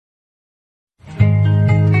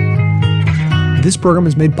This program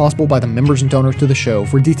is made possible by the members and donors to the show.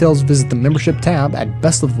 For details, visit the membership tab at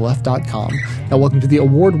bestoftheleft.com. Now, welcome to the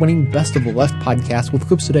award-winning Best of the Left podcast with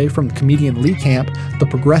clips today from comedian Lee Camp, The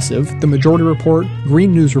Progressive, The Majority Report,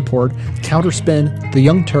 Green News Report, Counterspin, The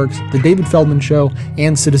Young Turks, The David Feldman Show,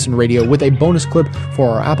 and Citizen Radio, with a bonus clip for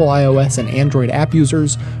our Apple iOS and Android app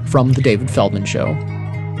users from The David Feldman Show.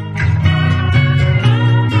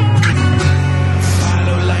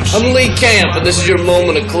 I'm Lee Camp, and this is your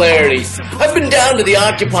moment of clarity. I've been down to the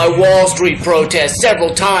Occupy Wall Street protest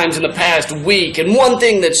several times in the past week, and one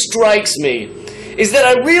thing that strikes me is that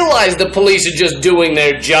I realize the police are just doing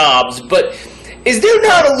their jobs, but is there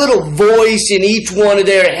not a little voice in each one of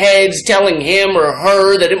their heads telling him or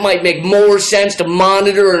her that it might make more sense to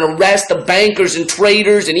monitor and arrest the bankers and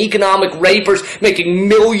traders and economic rapers making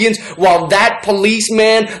millions while that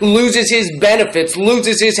policeman loses his benefits,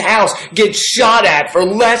 loses his house, gets shot at for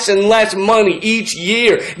less and less money each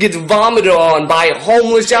year, gets vomited on by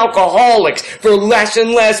homeless alcoholics for less and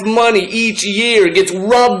less money each year, gets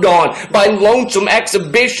rubbed on by lonesome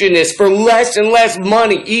exhibitionists for less and less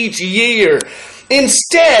money each year?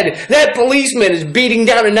 Instead, that policeman is beating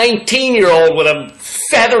down a 19-year-old with a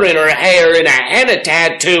feather in her hair and a henna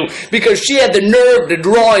tattoo because she had the nerve to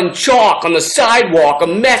draw in chalk on the sidewalk a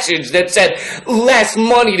message that said less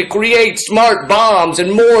money to create smart bombs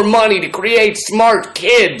and more money to create smart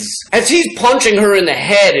kids. As he's punching her in the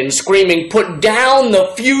head and screaming, "Put down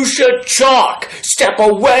the fuchsia chalk! Step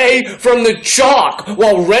away from the chalk!"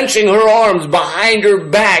 while wrenching her arms behind her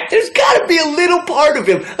back, there's gotta be a little part of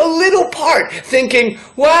him, a little part, thinking,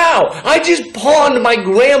 wow, I just pawned my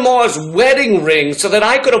grandma's wedding ring so that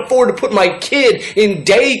I could afford to put my kid in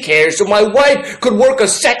daycare, so my wife could work a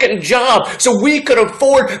second job, so we could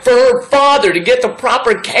afford for her father to get the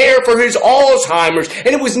proper care for his Alzheimer's.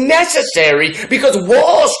 And it was necessary because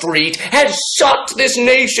Wall Street has sucked this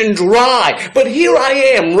nation dry. But here I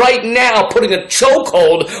am right now putting a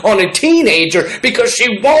chokehold on a teenager because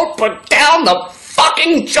she won't put down the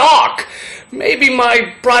fucking chalk. Maybe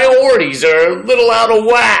my priorities are a little out of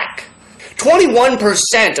whack.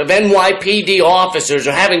 21% of NYPD officers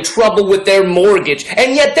are having trouble with their mortgage,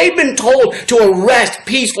 and yet they've been told to arrest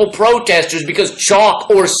peaceful protesters because chalk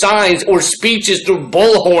or signs or speeches through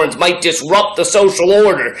bullhorns might disrupt the social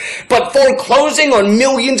order. But foreclosing on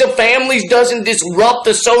millions of families doesn't disrupt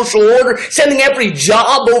the social order. Sending every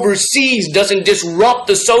job overseas doesn't disrupt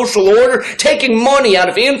the social order. Taking money out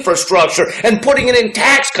of infrastructure and putting it in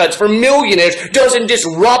tax cuts for millionaires doesn't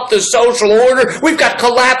disrupt the social order. We've got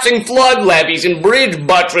collapsing flood levees and bridge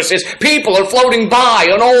buttresses. People are floating by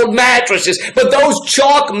on old mattresses. But those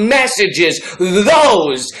chalk messages,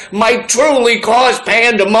 those might truly cause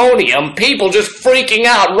pandemonium. People just freaking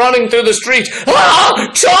out, running through the streets. Ah,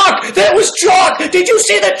 chalk! There was chalk! Did you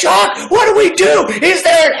see the chalk? What do we do? Is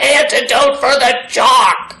there an antidote for the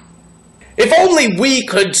chalk? If only we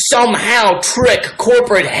could somehow trick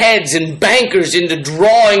corporate heads and bankers into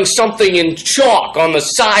drawing something in chalk on the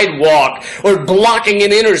sidewalk, or blocking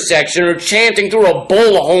an intersection, or chanting through a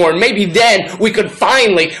bullhorn, maybe then we could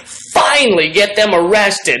finally get them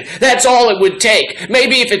arrested. That's all it would take.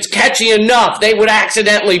 Maybe if it's catchy enough, they would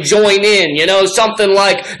accidentally join in, something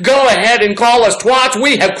like, "Go ahead and call us twats,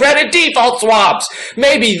 we have credit default swaps."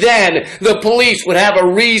 Maybe then the police would have a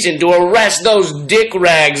reason to arrest those dick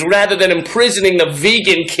rags rather than imprisoning the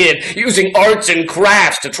vegan kid using arts and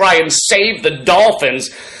crafts to try and save the dolphins.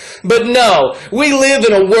 But no, we live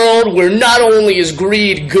in a world where not only is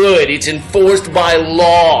greed good, it's enforced by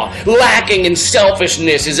law. Lacking in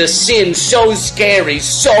selfishness is a sin so scary,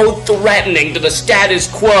 so threatening to the status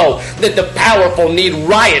quo that the powerful need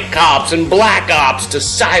riot cops and black ops to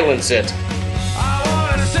silence it.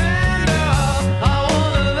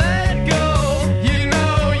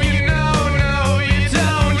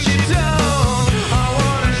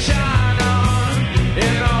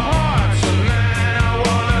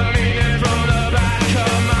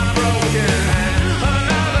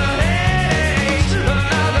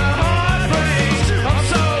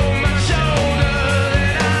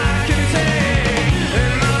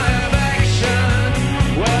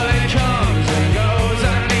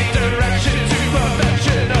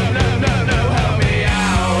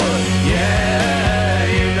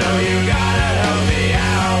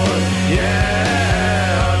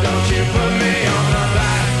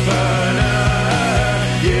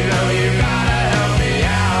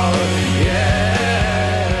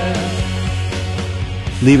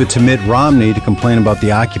 Leave it to Mitt Romney to complain about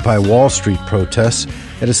the Occupy Wall Street protests.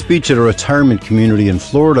 At a speech at a retirement community in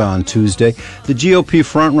Florida on Tuesday, the GOP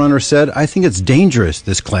frontrunner said, "I think it's dangerous,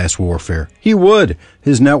 this class warfare." He would.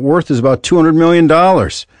 His net worth is about $200 million.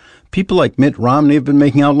 People like Mitt Romney have been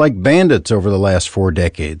making out like bandits over the last 4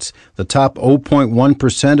 decades. The top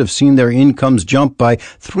 0.1% have seen their incomes jump by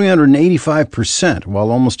 385%, while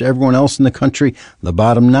almost everyone else in the country, the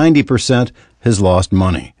bottom 90%, has lost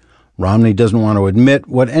money. Romney doesn't want to admit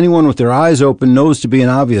what anyone with their eyes open knows to be an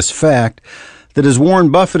obvious fact, that as Warren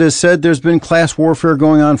Buffett has said, there's been class warfare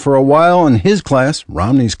going on for a while, and his class,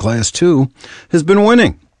 Romney's class too, has been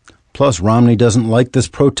winning. Plus, Romney doesn't like this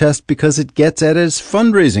protest because it gets at his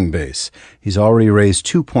fundraising base. He's already raised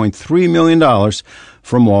 $2.3 million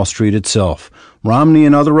from Wall Street itself. Romney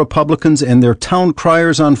and other Republicans and their town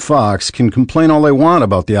criers on Fox can complain all they want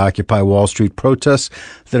about the Occupy Wall Street protests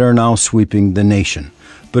that are now sweeping the nation.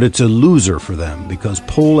 But it's a loser for them because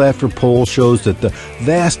poll after poll shows that the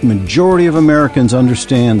vast majority of Americans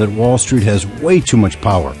understand that Wall Street has way too much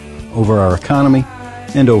power over our economy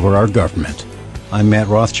and over our government. I'm Matt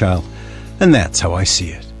Rothschild, and that's how I see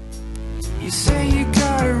it. You say you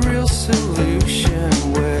got a real solution.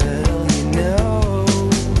 Well, you know,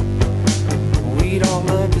 we'd all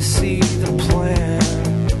love to see the plan.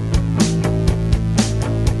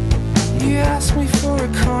 You asked me for a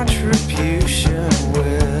contribution.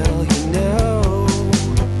 Well, you know,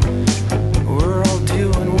 we're all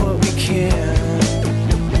doing what we can.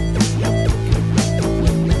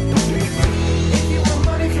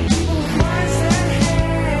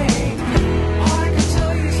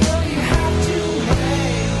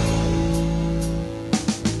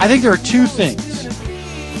 I think there are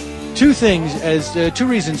two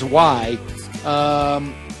reasons why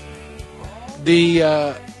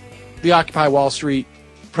the Occupy Wall Street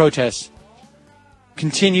protests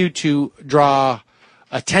continue to draw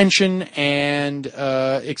attention and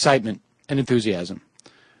excitement and enthusiasm,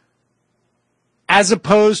 as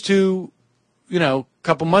opposed to, a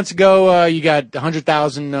couple months ago, you got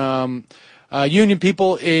 100,000 union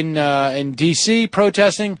people in D.C.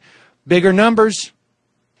 protesting, bigger numbers.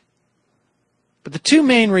 But the two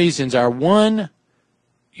main reasons are, one,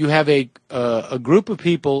 you have a group of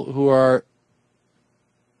people who are,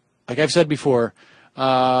 like I've said before,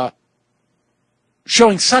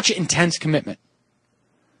 showing such intense commitment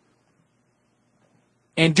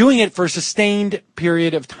and doing it for a sustained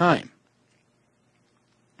period of time.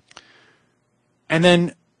 And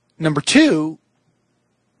then number two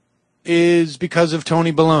is because of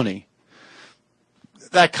Tony Baloney,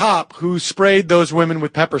 that cop who sprayed those women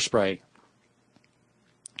with pepper spray,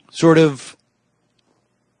 sort of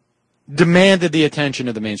demanded the attention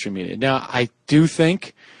of the mainstream media. Now, I do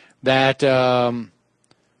think that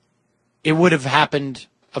it would have happened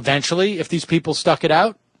eventually if these people stuck it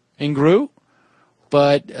out and grew.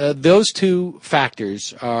 But those two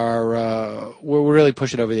factors are will really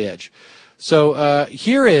push it over the edge. So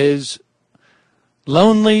here is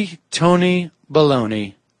Lonely Tony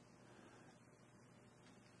Baloney.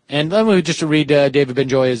 And let me just read David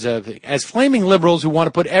Benjoy as flaming liberals who want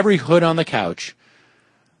to put every hood on the couch.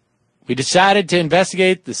 We decided to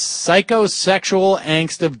investigate the psychosexual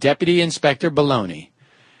angst of Deputy Inspector Baloney.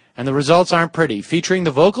 And the results aren't pretty, featuring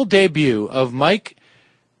the vocal debut of Mike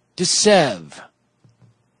DeSeve,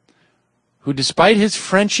 who, despite his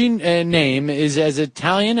Frenchy name, is as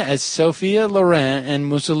Italian as Sophia Loren and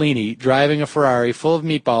Mussolini driving a Ferrari full of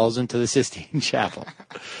meatballs into the Sistine Chapel.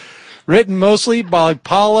 Written mostly by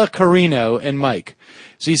Paula Carino and Mike.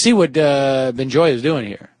 So you see what Benjoy is doing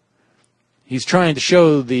here. He's trying to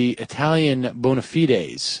show the Italian bona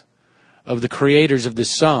fides of the creators of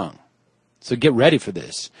this song. So get ready for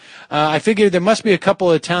this. I figure there must be a couple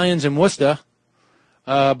of Italians in Worcester.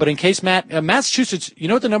 But in case Massachusetts, you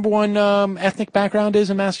know what the number one ethnic background is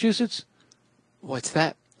in Massachusetts? What's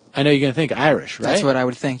that? I know you're going to think Irish, right? That's what I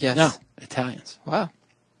would think, yes. No, Italians. Wow.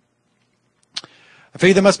 I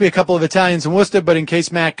figure there must be a couple of Italians in Worcester, but in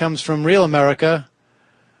case Matt comes from real America,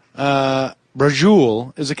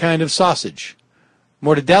 braciole is a kind of sausage.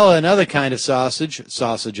 Mortadella, another kind of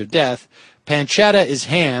sausage of death. Pancetta is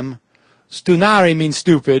ham. Stunari means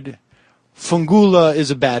stupid. Fungula is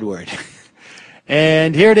a bad word.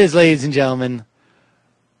 And here it is, ladies and gentlemen.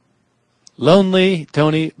 Lonely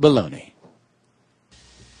Tony Baloney.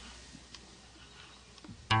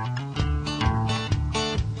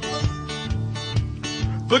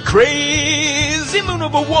 The crazy moon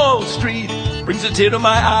over Wall Street brings a tear to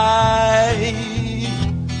my eye.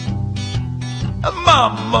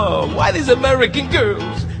 Mama, why these American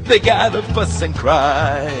girls, they gotta fuss and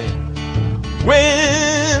cry?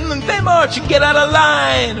 When they march and get out of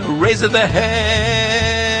line, raising their hand.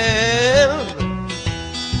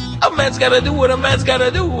 A man's gotta do what a man's gotta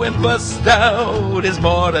do and bust out his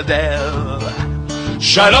mortadell.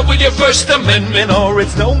 Shut up with your First Amendment or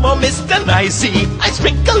it's no more Mr. Nicey. I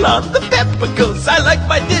sprinkle on the pepper 'cause I like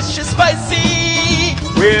my dishes spicy.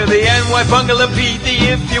 We're the NYBungalow PD.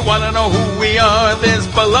 If you wanna know who we are, this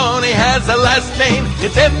baloney has a last name.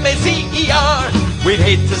 It's M-A-C-E-R. We'd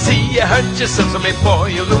hate to see you hurt yourself, so before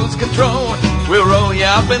you lose control, we'll roll you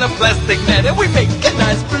up in a plastic net and we make a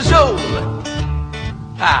nice brajol.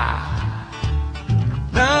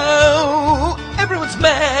 Now everyone's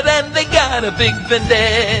mad and they got a big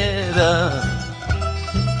vendetta.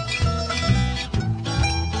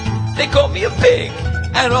 They call me a pig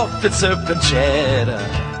and often serve them cheddar.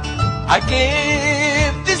 I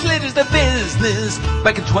gave these ladies the business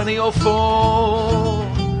back in 2004.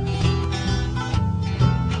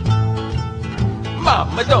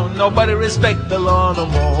 Mama, don't nobody respect the law no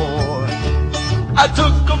more. I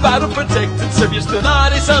took a vow to protect and serve your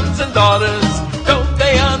naughty sons and daughters. Don't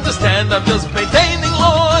they understand I'm just maintaining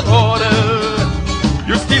law and order?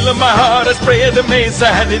 You're stealing my heart, I spray it to mace, a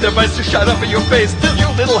handy device to shut up in your face till you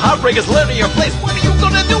little heartbreakers learn your place. What are you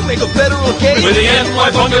gonna do, make a federal case? With the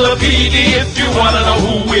NYBungalow PD, if you wanna know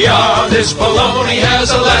who we are, this baloney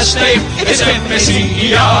has a last name, it's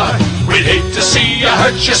M-A-C-E-R. We'd hate to see you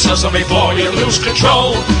hurt yourself, so before you lose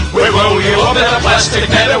control, we roll you up in a plastic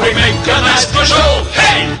net and we make a nice brajol.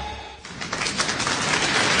 Hey!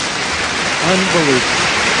 Unbelievable.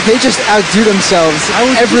 They just outdo themselves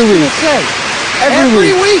every week.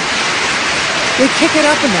 Every week. They kick it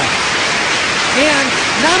up a notch. And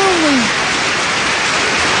not only...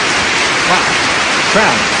 Wow. The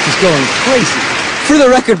crowd is going crazy. For the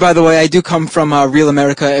record, by the way, I do come from Real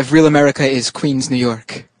America. If Real America is Queens, New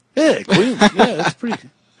York. Yeah, Queens. Yeah, that's pretty...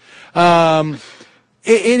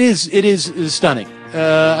 It is stunning.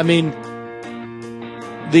 I mean,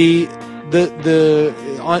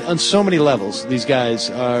 on so many levels, these guys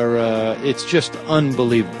are, it's just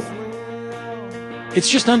unbelievable. It's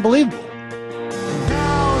just unbelievable.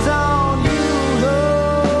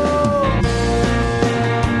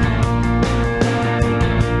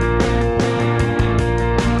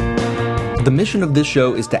 The mission of this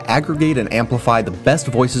show is to aggregate and amplify the best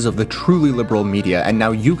voices of the truly liberal media, and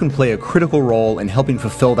now you can play a critical role in helping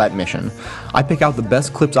fulfill that mission. I pick out the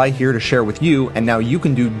best clips I hear to share with you, and now you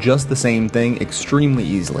can do just the same thing extremely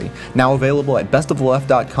easily. Now available at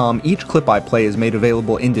bestoftheleft.com, each clip I play is made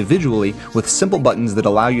available individually with simple buttons that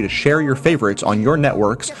allow you to share your favorites on your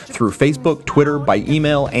networks through Facebook, Twitter, by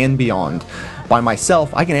email, and beyond. By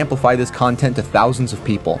myself, I can amplify this content to thousands of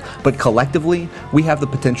people, but collectively, we have the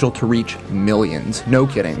potential to reach millions. No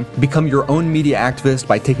kidding. Become your own media activist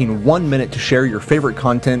by taking 1 minute to share your favorite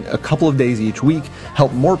content a couple of days each week,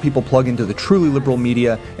 help more people plug into the truly liberal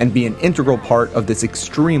media, and be an integral part of this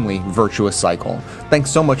extremely virtuous cycle. Thanks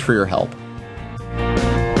so much for your help.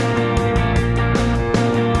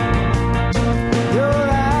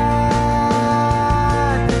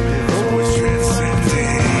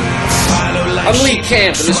 I'm Lee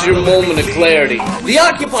Camp, and this is your moment of clarity. The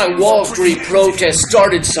Occupy Wall Street protest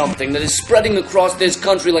started something that is spreading across this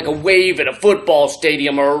country like a wave at a football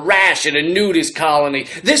stadium or a rash at a nudist colony.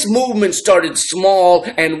 This movement started small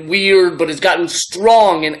and weird, but has gotten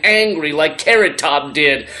strong and angry like Carrot Top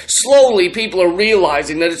did. Slowly, people are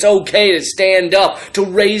realizing that it's okay to stand up, to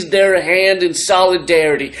raise their hand in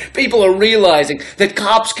solidarity. People are realizing that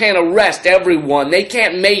cops can't arrest everyone. They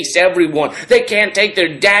can't mace everyone. They can't take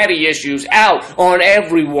their daddy issues out on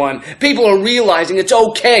everyone. People are realizing it's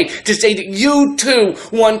okay to say that you too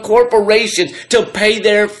want corporations to pay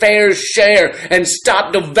their fair share and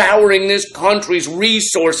stop devouring this country's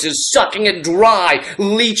resources, sucking it dry,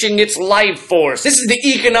 leeching its life force. This is the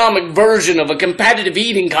economic version of a competitive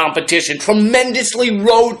eating competition. Tremendously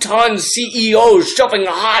rotund CEOs shoving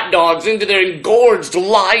hot dogs into their engorged,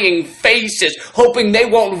 lying faces, hoping they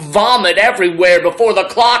won't vomit everywhere before the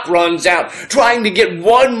clock runs out, trying to get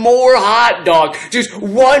one more hot dog, just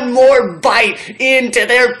one more bite into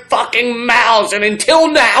their fucking mouths, and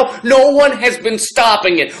until now, no one has been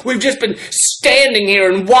stopping it. We've just been standing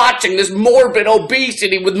here and watching this morbid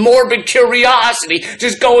obesity with morbid curiosity,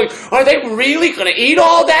 just going, are they really gonna eat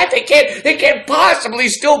all that? They can't possibly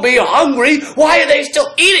still be hungry. Why are they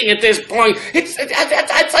still eating at this point? It's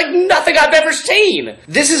like nothing I've ever seen.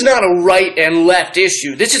 This is not a right and left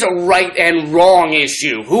issue. This is a right and wrong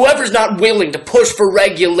issue. Whoever's not willing to push for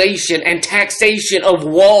regulation and taxation of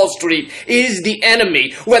Wall Street is the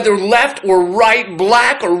enemy. Whether left or right,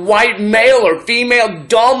 black or white, male or female,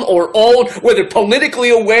 dumb or old, whether politically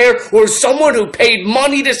aware or someone who paid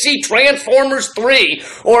money to see Transformers 3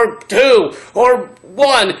 or 2 or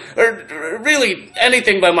 1 or really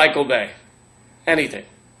anything by Michael Bay. Anything.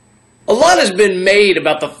 A lot has been made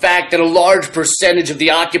about the fact that a large percentage of the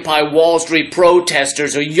Occupy Wall Street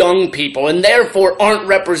protesters are young people and therefore aren't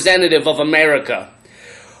representative of America.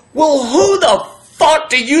 Well, who the fuck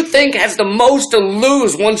do you think has the most to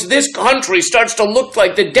lose once this country starts to look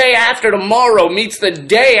like the day after tomorrow meets the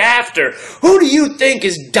day after? Who do you think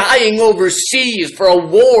is dying overseas for a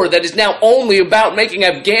war that is now only about making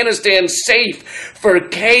Afghanistan safe for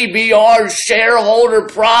KBR's shareholder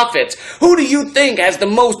profits? Who do you think has the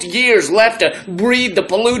most years left to breathe the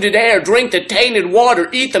polluted air, drink the tainted water,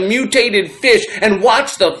 eat the mutated fish, and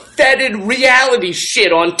watch the fetid reality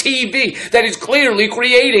shit on TV that is clearly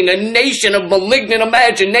creating a nation of malignant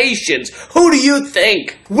imaginations? Who do you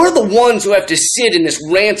think? We're the ones who have to sit in this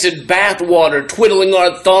rancid bathwater, twiddling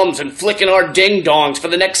our thumbs and flicking our ding-dongs for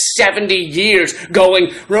the next 70 years,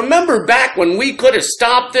 going, remember back when we could have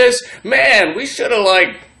stopped this? Man, we should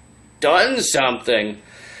have, done something.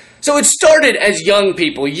 So it started as young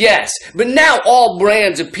people, yes, but now all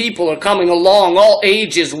brands of people are coming along, all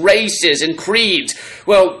ages, races, and creeds.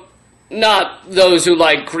 Well, not those who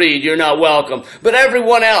like Creed, you're not welcome, but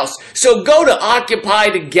everyone else. So go to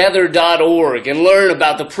OccupyTogether.org and learn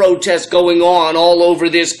about the protests going on all over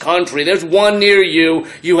this country. There's one near you.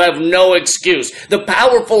 You have no excuse. The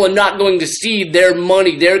powerful are not going to cede their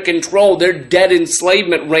money, their control, their debt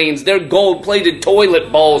enslavement reigns, their gold-plated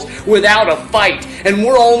toilet bowls without a fight. And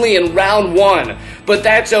we're only in round one. But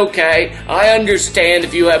that's okay. I understand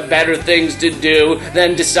if you have better things to do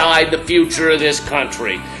than decide the future of this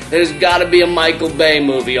country. There's gotta be a Michael Bay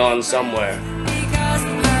movie on somewhere. Because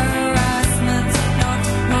harassment's not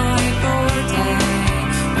my forte,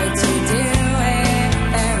 but you do it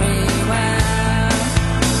very well.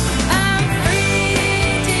 I'm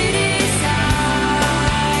free to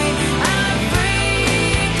decide. I'm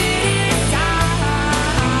free to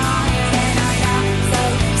decide. And I got so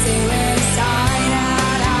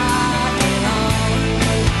suicidal after all.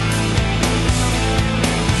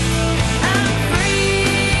 I'm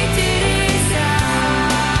free to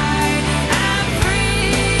decide. I'm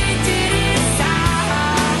free to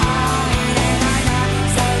decide. And I got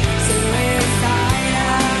so suicidal after all.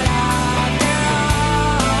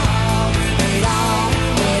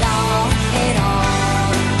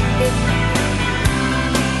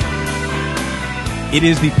 It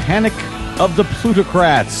is the panic of the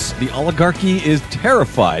plutocrats. The oligarchy is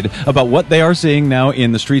terrified about what they are seeing now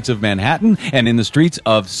in the streets of Manhattan and in the streets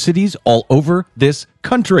of cities all over this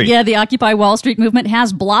country. Yeah, the Occupy Wall Street movement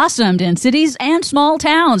has blossomed in cities and small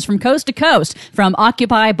towns from coast to coast, from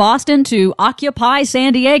Occupy Boston to Occupy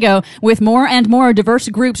San Diego, with more and more diverse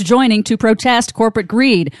groups joining to protest corporate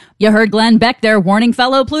greed. You heard Glenn Beck there warning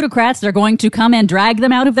fellow plutocrats they're going to come and drag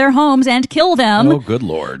them out of their homes and kill them. Oh, good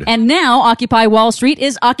Lord. And now Occupy Wall Street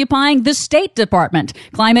is occupying the State Department.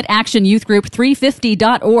 Climate Action Youth Group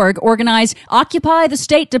 350.org organized Occupy the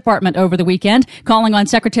State Department over the weekend, calling on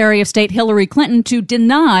Secretary of State Hillary Clinton to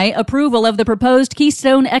deny approval of the proposed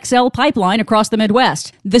Keystone XL pipeline across the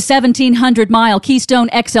Midwest. The 1,700-mile Keystone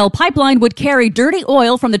XL pipeline would carry dirty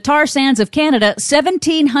oil from the tar sands of Canada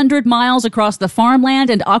 1,700 miles across the farmland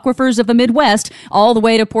and aquifers of the Midwest, all the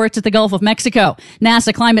way to ports at the Gulf of Mexico.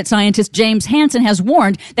 NASA climate scientist James Hansen has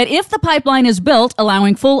warned that if the pipeline is built,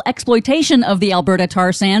 allowing full exploitation of the Alberta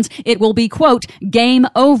tar sands, it will be, quote, game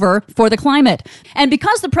over for the climate. And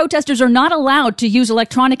because the protesters are not allowed to use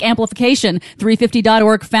electronic amplification, 350.org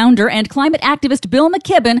founder and climate activist Bill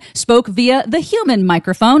McKibben spoke via the human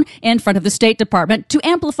microphone in front of the State Department to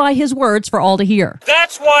amplify his words for all to hear.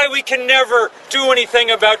 That's why we can never do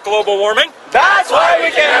anything about global warming. That's why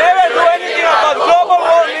we can never do anything about global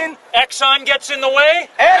warming. Exxon gets in the way.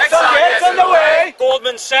 Exxon gets in the way.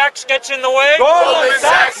 Goldman Sachs gets in the way. Goldman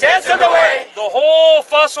Sachs gets in the way. The whole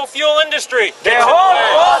fossil fuel industry The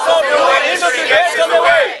whole fossil fuel industry gets in the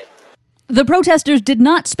way. The protesters did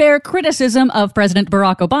not spare criticism of President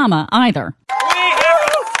Barack Obama either. We have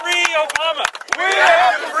to free Obama. We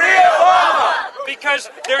have to free Obama. Because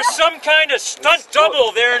there's some kind of stunt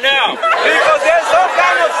double there now. Because there's some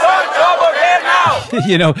kind of stunt double there now.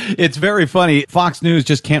 You know, it's very funny. Fox News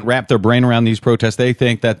just can't wrap their brain around these protests. They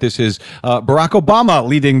think that this is Barack Obama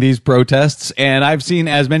leading these protests. And I've seen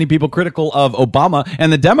as many people critical of Obama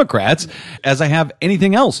and the Democrats as I have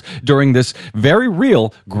anything else during this very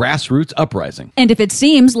real grassroots uprising. And if it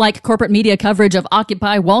seems like corporate media coverage of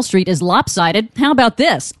Occupy Wall Street is lopsided, how about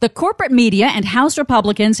this? The corporate media and House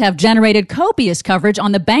Republicans have generated copious coverage coverage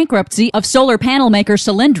on the bankruptcy of solar panel maker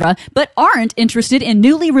Solyndra, but aren't interested in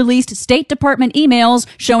newly released State Department emails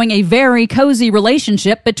showing a very cozy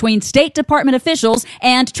relationship between State Department officials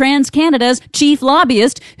and TransCanada's chief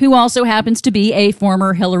lobbyist, who also happens to be a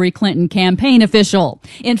former Hillary Clinton campaign official.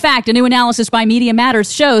 In fact, a new analysis by Media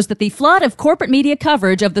Matters shows that the flood of corporate media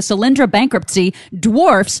coverage of the Solyndra bankruptcy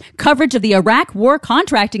dwarfs coverage of the Iraq war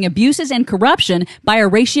contracting abuses and corruption by a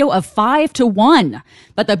ratio of 5 to 1.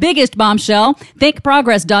 But the biggest bombshell,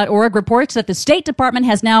 thinkprogress.org reports that the State Department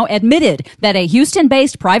has now admitted that a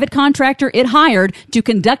Houston-based private contractor it hired to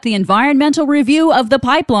conduct the environmental review of the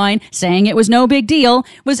pipeline, saying it was no big deal,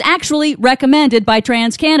 was actually recommended by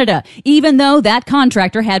TransCanada. Even though that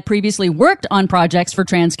contractor had previously worked on projects for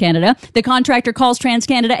TransCanada, the contractor calls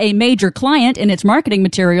TransCanada a major client in its marketing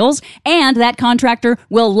materials, and that contractor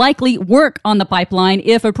will likely work on the pipeline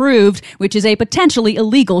if approved, which is a potentially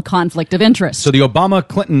illegal conflict of interest. So the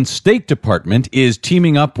Obama-Clinton State Department is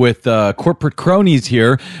teaming up with corporate cronies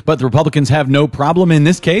here, but the Republicans have no problem in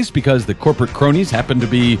this case because the corporate cronies happen to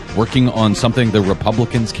be working on something the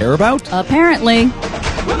Republicans care about? Apparently.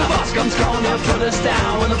 When the boss comes calling, they'll put us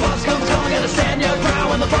down. When the boss comes calling, gotta stand your ground.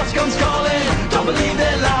 When the boss comes calling, don't believe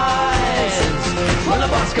their lies. When the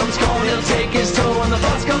boss comes calling, he'll take his toll. When the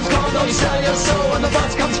boss comes calling, don't you sell your soul. When the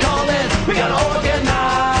boss comes calling, we gotta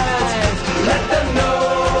organize. Let them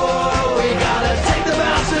know we gotta take the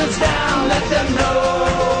bastards down. Let them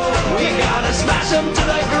know we gotta smash them to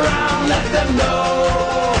the ground. Let them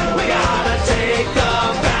know we gotta take the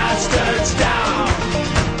bastards down.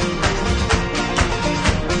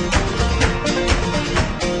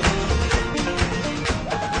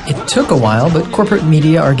 It took a while, but corporate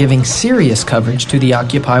media are giving serious coverage to the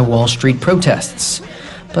Occupy Wall Street protests.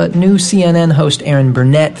 But new CNN host Erin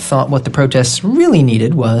Burnett thought what the protests really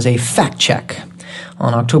needed was a fact check.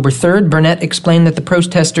 On October 3rd, Burnett explained that the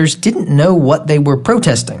protesters didn't know what they were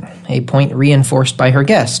protesting, a point reinforced by her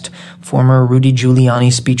guest, former Rudy Giuliani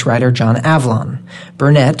speechwriter John Avlon.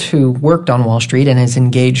 Burnett, who worked on Wall Street and is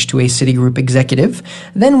engaged to a Citigroup executive,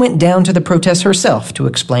 then went down to the protests herself to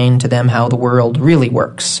explain to them how the world really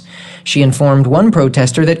works. She informed one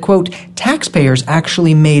protester that, quote, taxpayers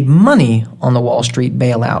actually made money on the Wall Street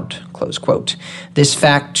bailout, close quote. This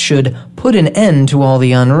fact should put an end to all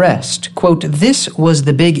the unrest. Quote, this was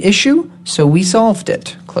the big issue, so we solved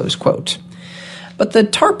it, close quote. But the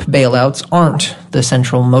TARP bailouts aren't the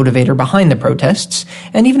central motivator behind the protests,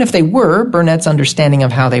 and even if they were, Burnett's understanding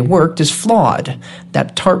of how they worked is flawed.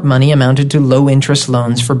 That TARP money amounted to low-interest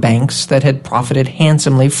loans for banks that had profited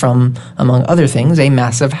handsomely from, among other things, a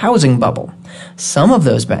massive housing bubble. Some of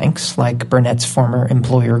those banks, like Burnett's former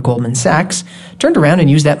employer Goldman Sachs, turned around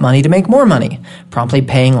and used that money to make more money, promptly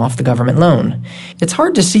paying off the government loan. It's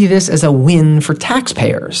hard to see this as a win for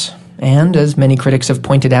taxpayers. And, as many critics have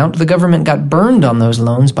pointed out, the government got burned on those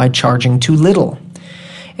loans by charging too little.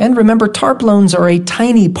 And remember, TARP loans are a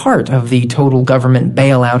tiny part of the total government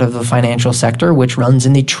bailout of the financial sector, which runs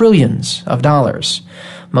in the trillions of dollars.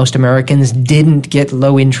 Most Americans didn't get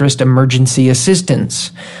low-interest emergency assistance,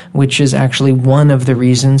 which is actually one of the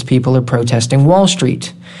reasons people are protesting Wall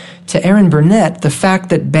Street. To Erin Burnett, the fact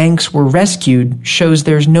that banks were rescued shows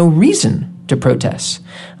there's no reason to protest.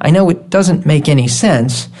 I know it doesn't make any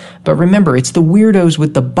sense, but remember, it's the weirdos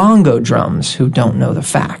with the bongo drums who don't know the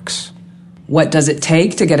facts. What does it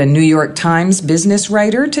take to get a New York Times business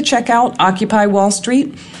writer to check out Occupy Wall Street?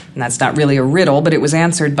 And that's not really a riddle, but it was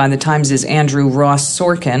answered by the Times' Andrew Ross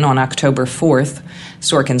Sorkin on October 4th.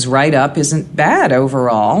 Sorkin's write-up isn't bad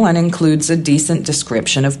overall and includes a decent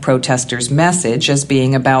description of protesters' message as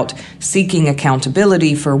being about seeking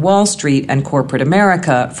accountability for Wall Street and corporate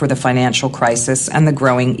America for the financial crisis and the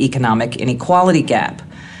growing economic inequality gap.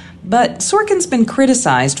 But Sorkin's been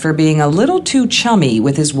criticized for being a little too chummy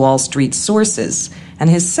with his Wall Street sources, and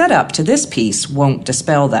his setup to this piece won't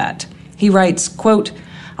dispel that. He writes, quote,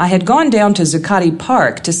 I had gone down to Zuccotti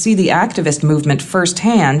Park to see the activist movement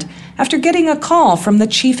firsthand after getting a call from the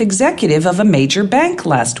chief executive of a major bank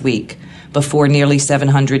last week, before nearly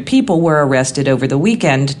 700 people were arrested over the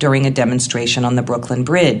weekend during a demonstration on the Brooklyn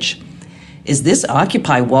Bridge. Is this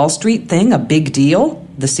Occupy Wall Street thing a big deal?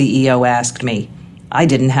 The CEO asked me. I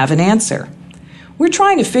didn't have an answer. We're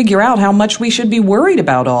trying to figure out how much we should be worried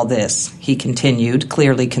about all this, he continued,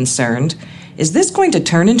 clearly concerned. Is this going to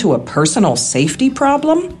turn into a personal safety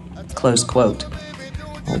problem? Close quote.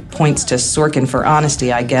 Well, points to Sorkin for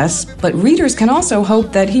honesty, I guess, but readers can also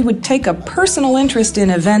hope that he would take a personal interest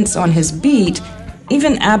in events on his beat,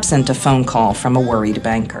 even absent a phone call from a worried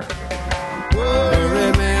banker.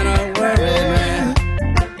 Worry man, oh worry man.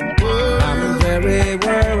 I'm a very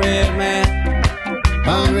worried man.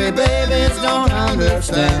 Hungry babies don't understand.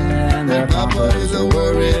 understand. Their papa is a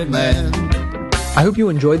worried man. I hope you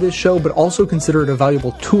enjoyed this show, but also consider it a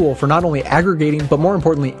valuable tool for not only aggregating, but more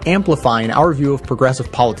importantly, amplifying our view of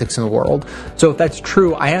progressive politics in the world. So if that's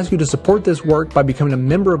true, I ask you to support this work by becoming a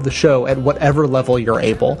member of the show at whatever level you're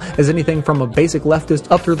able, as anything from a basic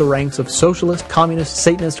leftist up through the ranks of socialist, communist,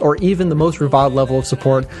 Satanist, or even the most reviled level of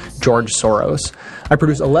support, George Soros. I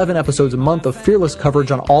produce 11 episodes a month of fearless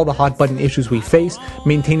coverage on all the hot-button issues we face,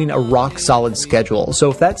 maintaining a rock-solid schedule.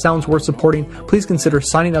 So if that sounds worth supporting, please consider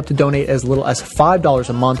signing up to donate as little as $5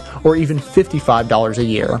 a month or even $55 a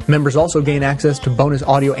year. Members also gain access to bonus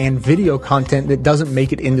audio and video content that doesn't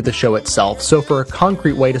make it into the show itself. So for a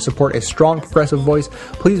concrete way to support a strong progressive voice,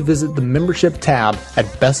 please visit the membership tab at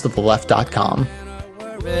bestoftheleft.com.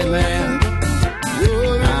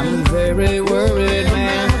 I'm very worried,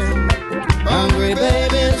 man. Hungry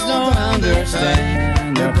babies don't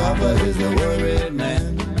understand. Their papa is a worried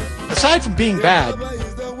man. Aside from being bad,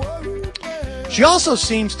 she also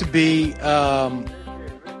seems to be, well,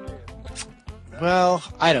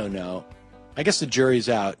 I don't know. I guess the jury's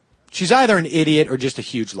out. She's either an idiot or just a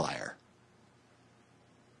huge liar.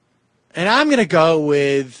 And I'm going to go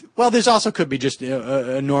with, well, this also could be just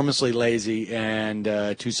enormously lazy and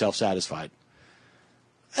too self-satisfied.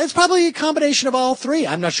 It's probably a combination of all three.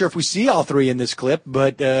 I'm not sure if we see all three in this clip,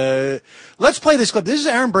 but let's play this clip. This is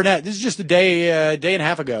Erin Burnett. This is just a day and a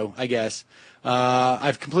half ago, I guess.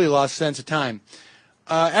 I've completely lost sense of time.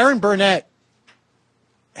 Erin Burnett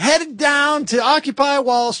headed down to Occupy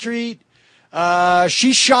Wall Street.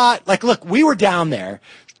 She shot, like, look, we were down there.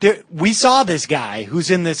 We saw this guy who's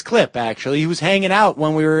in this clip, actually. He was hanging out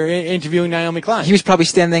when we were interviewing Naomi Klein. He was probably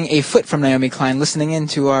standing a foot from Naomi Klein listening in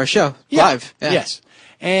to our show live. Yeah. Yes.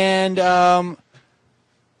 And are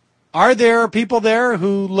there people there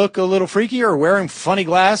who look a little freaky or wearing funny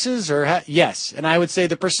glasses? Or yes. And I would say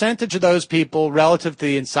the percentage of those people relative to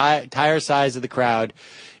the entire size of the crowd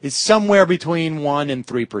is somewhere between 1 and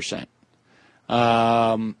 3%.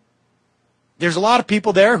 There's a lot of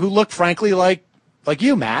people there who look, frankly, like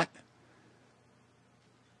you, Matt.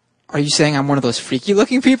 Are you saying I'm one of those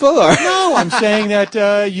freaky-looking people? Or? No, I'm saying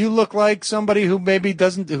that you look like somebody who maybe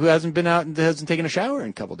who hasn't been out and hasn't taken a shower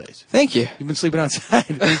in a couple days. Thank you. You've been sleeping outside.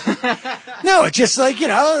 No, it's just like, a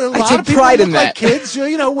lot take of people pride look in like that. kids,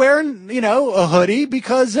 wearing, a hoodie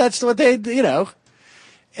because that's what they,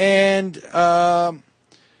 And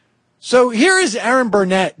so here is Erin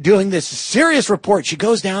Burnett doing this serious report. She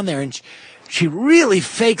goes down there and she really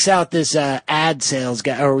fakes out this ad sales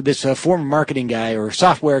guy or this former marketing guy or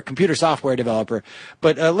computer software developer.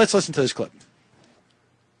 But let's listen to this clip.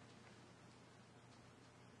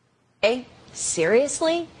 Hey,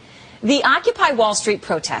 seriously? The Occupy Wall Street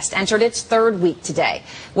protest entered its third week today.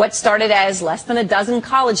 What started as less than a dozen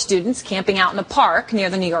college students camping out in a park near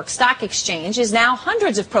the New York Stock Exchange is now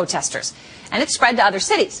hundreds of protesters, and it's spread to other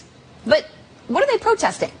cities. But what are they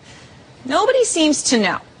protesting? Nobody seems to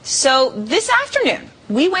know. So this afternoon,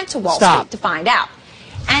 we went to Wall Street to find out.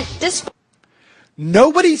 And this...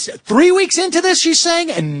 3 weeks into this, she's saying,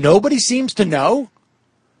 and nobody seems to know?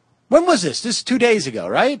 When was this? This is 2 days ago,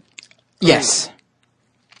 right? Yes.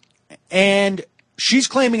 And she's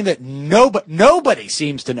claiming that nobody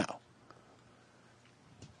seems to know.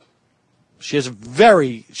 She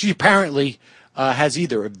apparently has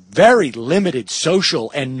either a very limited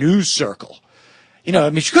social and news circle. She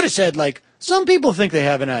could have said, like, some people think they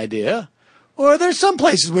have an idea, or there's some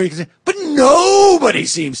places where you can say, but nobody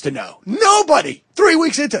seems to know. Nobody. 3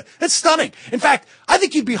 weeks into. That's stunning. In fact, I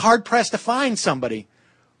think you'd be hard-pressed to find somebody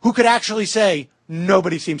who could actually say,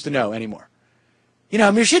 nobody seems to know anymore.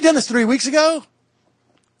 If she had done this 3 weeks ago.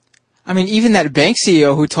 I mean, even that bank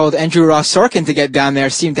CEO who told Andrew Ross Sorkin to get down there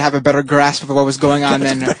seemed to have a better grasp of what was going on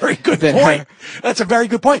than That's a very good point. That's a very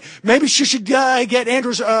good point. Maybe she should get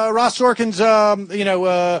Andrew Ross Sorkin's,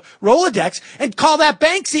 Rolodex and call that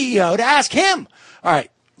bank CEO to ask him. All right,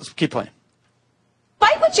 let's keep playing.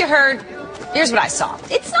 Despite what you heard, here's what I saw.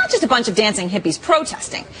 It's not just a bunch of dancing hippies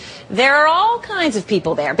protesting. There are all kinds of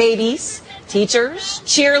people there. Babies, teachers,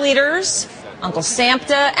 cheerleaders, Uncle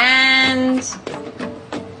Sampta, and...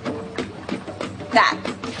 that.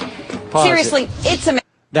 Pause Seriously, it's amazing.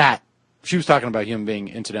 That. She was talking about human being,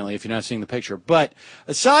 incidentally, if you're not seeing the picture. But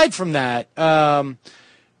aside from that,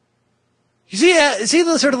 you see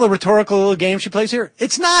the sort of the rhetorical little game she plays here?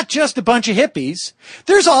 It's not just a bunch of hippies.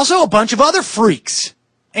 There's also a bunch of other freaks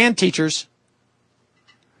and teachers.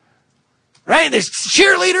 Right? There's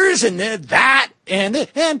cheerleaders and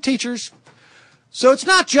and teachers. So it's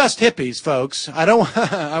not just hippies, folks. I don't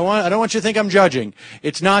want you to think I'm judging.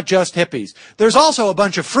 It's not just hippies. There's also a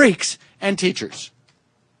bunch of freaks and teachers.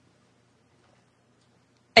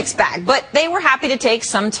 mixed bag, but they were happy to take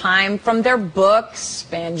some time from their books,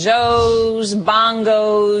 banjos,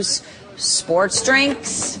 bongos, sports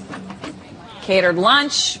drinks, catered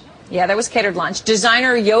lunch. Yeah, there was catered lunch.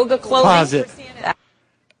 Designer yoga clothing. Pause it.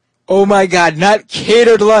 Oh my God, not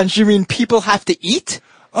catered lunch. You mean people have to eat?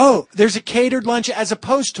 Oh, there's a catered lunch as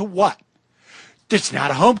opposed to what? It's not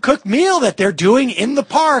a home-cooked meal that they're doing in the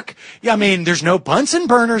park. Yeah, I mean, there's no Bunsen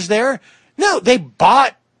burners there. No, they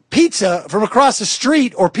bought pizza from across the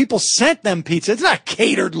street or people sent them pizza. It's not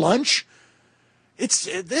catered lunch. It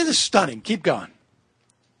is stunning. Keep going.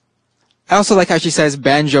 I also like how she says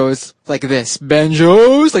banjos like this.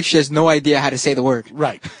 Banjos? Like she has no idea how to say the word.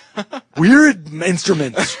 Right. Weird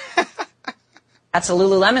instruments. That's a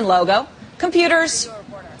Lululemon logo. Computers,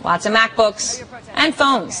 lots of MacBooks, and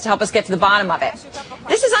phones to help us get to the bottom of it.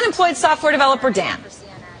 This is unemployed software developer Dan.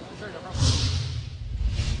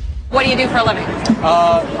 What do you do for a living?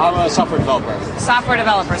 I'm a software developer. Software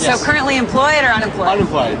developer. Yes. So currently employed or unemployed?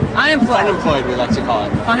 Unemployed. Unemployed. Unemployed, we like to call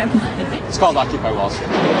it. Unemployed. It's called Occupy Wall Street.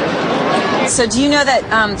 So do you know that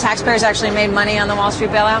taxpayers actually made money on the Wall Street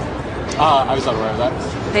bailout? I was not aware of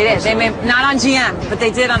that. They did. They made, not on GM, but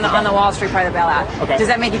they did on the Wall Street part of the bailout. Okay. Does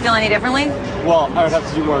that make you feel any differently? Well, I would have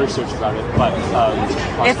to do more research about it, but...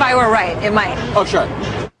 If I were right, it might. Oh, sure.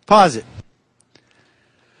 Pause it.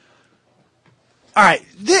 All right.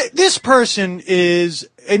 This person is,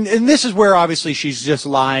 and this is where obviously she's just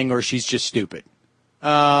lying or she's just stupid.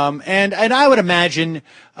 And I would imagine,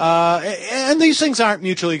 and these things aren't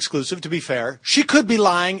mutually exclusive, to be fair. She could be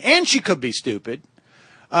lying and she could be stupid.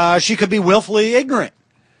 She could be willfully ignorant.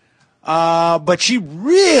 But she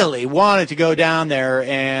really wanted to go down there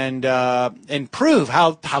and prove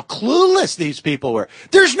how clueless these people were.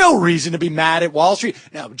 There's no reason to be mad at Wall Street.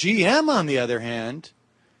 Now, GM, on the other hand,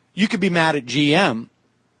 you could be mad at GM,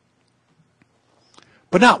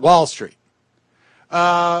 but not Wall Street.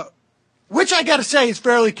 Which I got to say is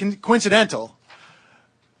fairly coincidental,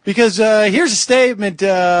 because here's a statement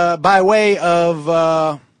by way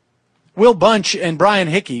of Will Bunch and Brian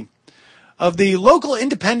Hickey of the local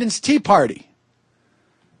Independence Tea Party,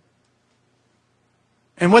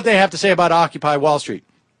 and what they have to say about Occupy Wall Street.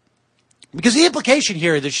 Because the implication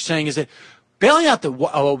here that she's saying is that bailing out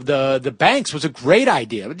the banks was a great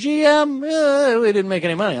idea, but GM, we didn't make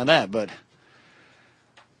any money on that. But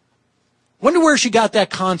wonder where she got that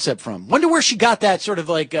concept from. Wonder where she got that sort of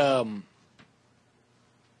like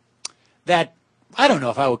that. I don't know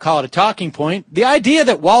if I would call it a talking point. The idea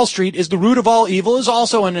that Wall Street is the root of all evil is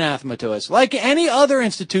also an anathema to us. Like any other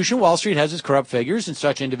institution, Wall Street has its corrupt figures, and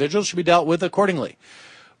such individuals should be dealt with accordingly.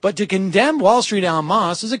 But to condemn Wall Street en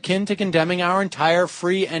masse is akin to condemning our entire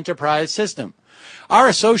free enterprise system. Our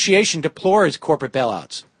association deplores corporate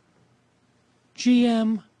bailouts.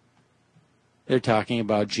 GM. They're talking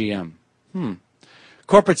about GM.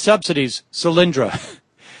 Corporate subsidies, Solyndra.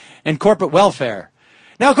 And corporate welfare.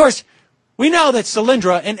 Now, of course, we know that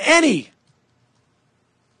Solyndra and any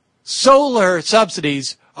solar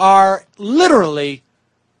subsidies are literally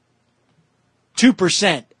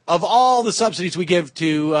 2% of all the subsidies we give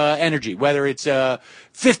to energy, whether it's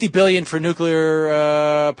 $50 billion for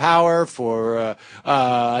nuclear power, for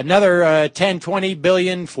another $10-20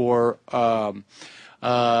 billion for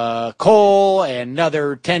coal, and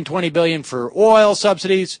another $10-20 billion for oil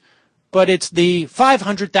subsidies. But it's the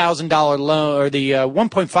 $500,000 loan, or the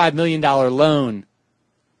 $1.5 million loan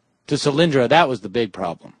to Solyndra. That was the big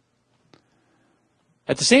problem.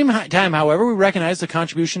 At the same time, however, we recognize the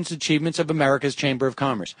contributions and achievements of America's Chamber of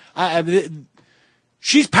Commerce.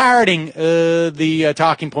 She's parroting the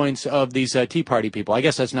talking points of these Tea Party people. I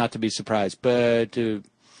guess that's not to be surprised. But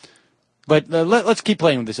let's keep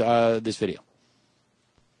playing with this video.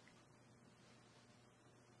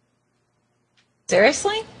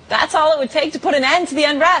 Seriously? That's all it would take to put an end to the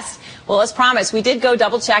unrest. Well, as promised, we did go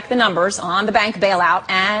double-check the numbers on the bank bailout,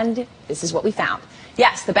 and this is what we found.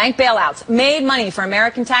 Yes, the bank bailouts made money for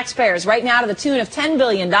American taxpayers right now to the tune of $10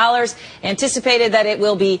 billion, anticipated that it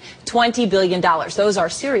will be $20 billion. Those are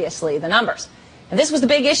seriously the numbers. And this was the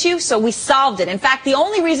big issue, so we solved it. In fact, the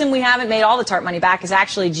only reason we haven't made all the TARP money back is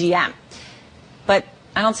actually GM. But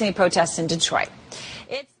I don't see any protests in Detroit.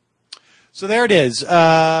 So there it is.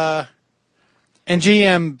 And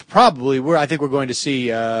GM probably, I think we're going to see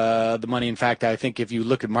the money. In fact, I think if you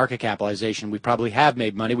look at market capitalization, we probably have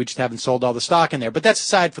made money. We just haven't sold all the stock in there. But that's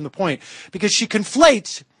aside from the point, because she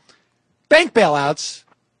conflates bank bailouts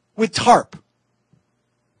with TARP.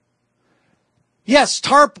 Yes,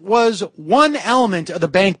 TARP was one element of the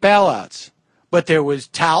bank bailouts, but there was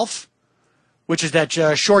TALF, which is that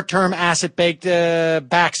short-term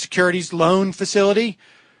asset-backed securities loan facility,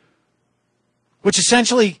 which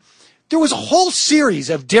essentially there was a whole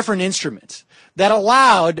series of different instruments that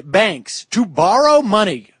allowed banks to borrow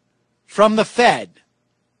money from the Fed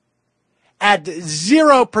at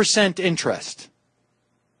 0% interest.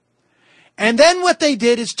 And then what they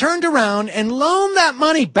did is turned around and loaned that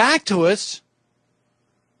money back to us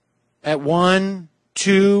at 1,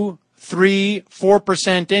 2, 3,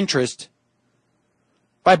 4% interest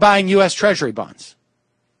by buying U.S. Treasury bonds.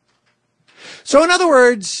 So in other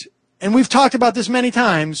words, and we've talked about this many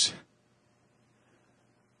times,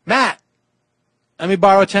 Matt, let me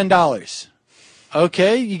borrow $10.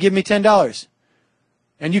 Okay, you give me $10.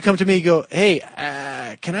 And you come to me and go, hey,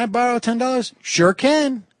 can I borrow $10? Sure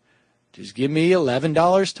can. Just give me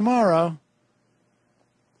 $11 tomorrow.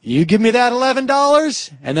 You give me that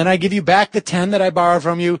 $11, and then I give you back the 10 that I borrowed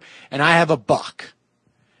from you, and I have $1.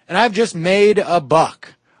 And I've just made $1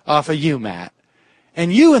 off of you, Matt.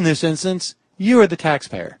 And you, in this instance, you are the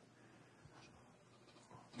taxpayer.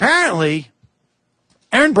 Apparently,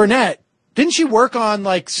 Erin Burnett, didn't she work on,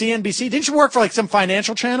 like, CNBC? Didn't she work for, like, some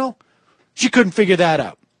financial channel? She couldn't figure that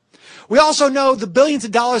out. We also know the billions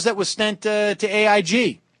of dollars that was sent to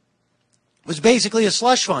AIG was basically a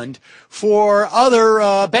slush fund for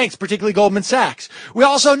other banks, particularly Goldman Sachs. We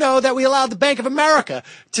also know that we allowed the Bank of America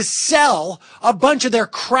to sell a bunch of their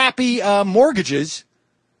crappy mortgages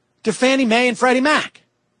to Fannie Mae and Freddie Mac.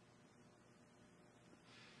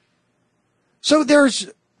 So there's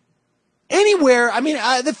anywhere, I mean,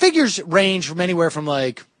 the figures range from anywhere from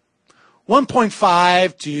like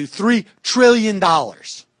 $1.5 to $3 trillion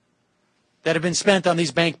that have been spent on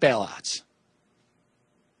these bank bailouts.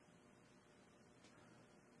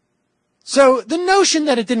 So the notion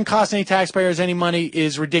that it didn't cost any taxpayers any money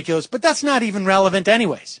is ridiculous, but that's not even relevant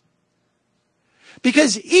anyways.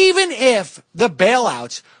 Because even if the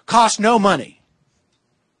bailouts cost no money,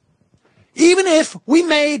 even if we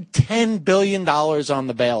made $10 billion on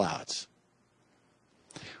the bailouts,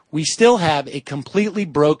 we still have a completely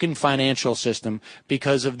broken financial system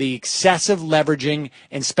because of the excessive leveraging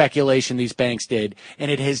and speculation these banks did, and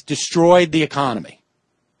it has destroyed the economy.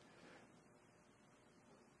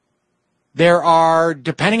 There are,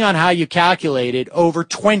 depending on how you calculate it, over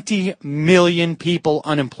 20 million people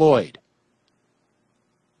unemployed.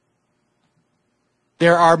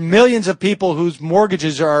 There are millions of people whose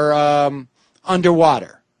mortgages are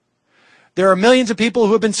underwater. There are millions of people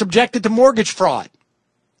who have been subjected to mortgage fraud.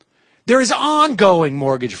 There is ongoing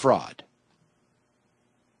mortgage fraud.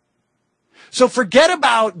 So forget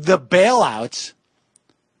about the bailouts.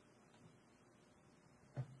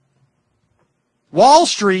 Wall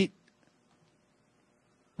Street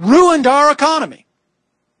ruined our economy.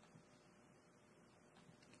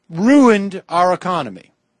 Ruined our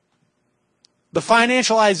economy. The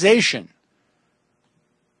financialization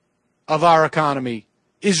of our economy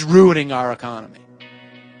is ruining our economy.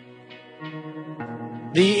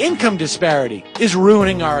 The income disparity is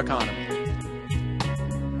ruining our economy.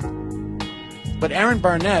 But Erin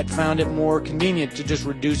Barnett found it more convenient to just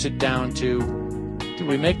reduce it down to, do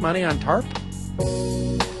we make money on TARP?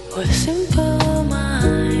 With simple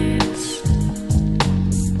minds,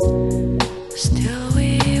 still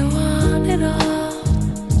we want it all.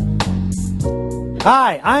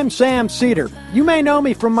 Hi, I'm Sam Cedar. You may know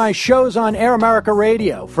me from my shows on Air America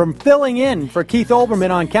Radio, from filling in for Keith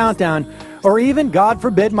Olbermann on Countdown, or even, God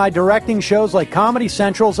forbid, my directing shows like Comedy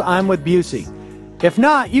Central's I'm with Busey. If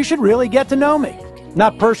not, you should really get to know me.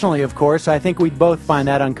 Not personally, of course. I think we'd both find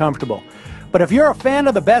that uncomfortable. But if you're a fan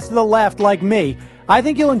of the best of the left like me, I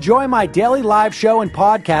think you'll enjoy my daily live show and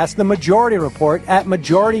podcast, The Majority Report, at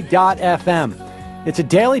majority.fm. It's a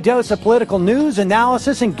daily dose of political news,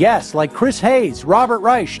 analysis, and guests like Chris Hayes, Robert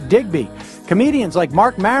Reich, Digby, comedians like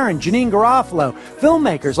Mark Maron, Janine Garofalo,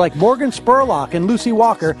 filmmakers like Morgan Spurlock and Lucy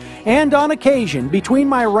Walker, and on occasion, between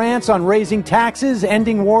my rants on raising taxes,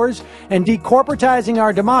 ending wars, and decorporatizing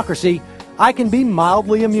our democracy, I can be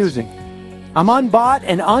mildly amusing. I'm unbought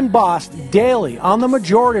and unbossed daily on The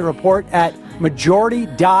Majority Report at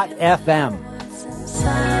majority.fm.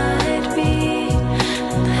 Inside me,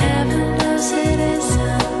 heaven knows it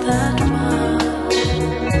isn't that much.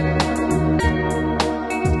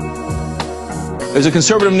 There's a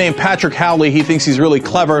conservative named Patrick Howley. He thinks he's really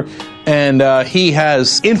clever, and he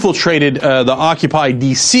has infiltrated the Occupy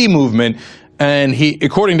DC movement. And he,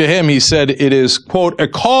 according to him, he said it is, quote, a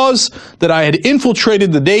cause that I had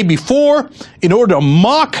infiltrated the day before in order to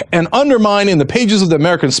mock and undermine in the pages of the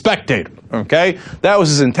American Spectator. Okay? That was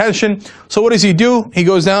his intention. So what does he do? He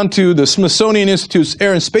goes down to the Smithsonian Institute's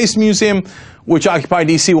Air and Space Museum, which Occupy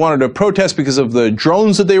DC wanted to protest because of the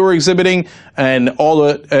drones that they were exhibiting, and all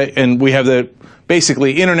the, and we have the,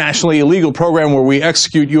 basically internationally illegal program where we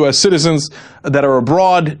execute U.S. citizens that are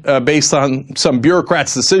abroad based on some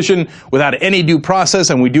bureaucrat's decision without any due process,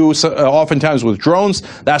 and we do oftentimes with drones.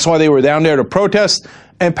 That's why they were down there to protest.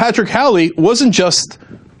 And Patrick Howley wasn't just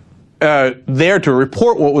there to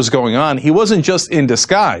report what was going on. He wasn't just in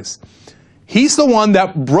disguise. He's the one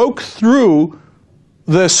that broke through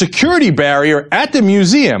the security barrier at the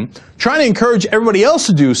museum, trying to encourage everybody else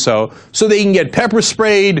to do so they can get pepper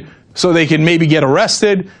sprayed, so they can maybe get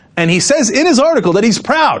arrested. And he says in his article that he's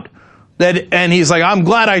proud, and he's like, I'm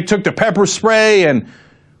glad I took the pepper spray.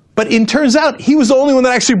 But it turns out he was the only one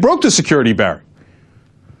that actually broke the security barrier.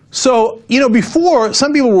 So, before,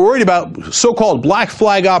 some people were worried about so-called black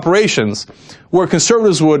flag operations where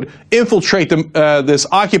conservatives would infiltrate this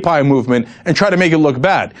Occupy movement and try to make it look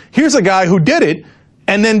bad. Here's a guy who did it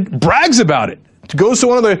and then brags about it. Goes to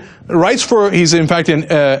one of the he's in fact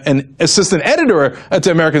an assistant editor at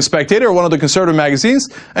the American Spectator, or one of the conservative magazines,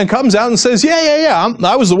 and comes out and says,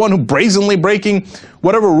 I was the one who brazenly breaking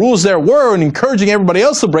whatever rules there were and encouraging everybody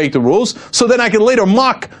else to break the rules, so then I could later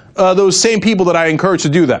mock those same people that I encouraged to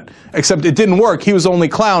do that. Except it didn't work. He was the only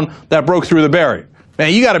clown that broke through the barrier.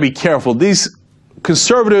 Man, you got to be careful. These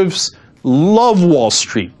conservatives love Wall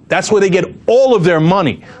Street. That's where they get all of their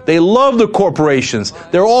money. They love the corporations.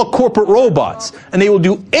 They're all corporate robots. And they will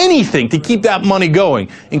do anything to keep that money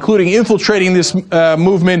going, including infiltrating this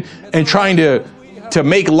movement and trying to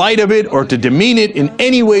make light of it or to demean it in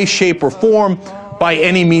any way, shape, or form by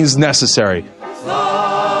any means necessary.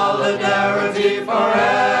 Solidarity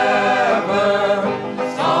forever.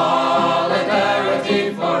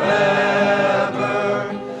 Solidarity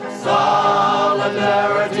forever.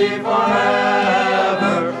 Solidarity forever.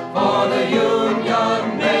 For the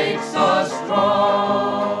union makes us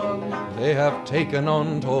strong. They have taken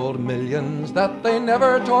untold millions that they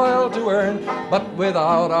never toiled to earn, but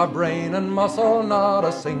without our brain and muscle, not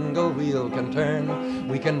a single wheel can turn.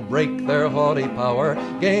 We can break their haughty power,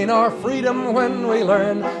 gain our freedom when we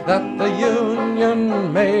learn that the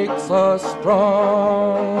union makes us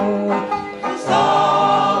strong.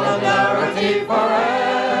 Solidarity forever.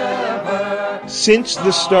 Since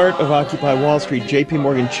the start of Occupy Wall Street, J.P.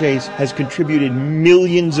 Morgan Chase has contributed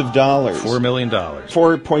millions of dollars. $4 million.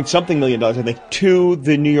 4-point-something million, I think, to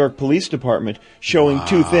the New York Police Department, showing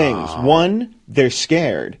two things. One, they're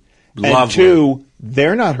scared. And Lovely. two,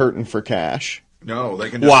 they're not hurting for cash. No, they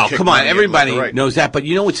can just Wow, kick come on. money in Everybody left and right. knows that. But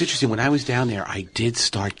you know what's interesting? When I was down there, I did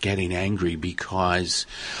start getting angry because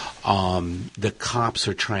the cops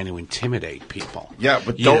are trying to intimidate people. Yeah,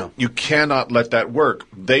 but You you cannot let that work.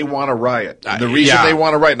 They want to riot. The reason yeah. they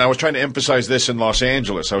want to riot, and I was trying to emphasize this in Los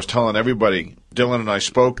Angeles, I was telling everybody, Dylan and I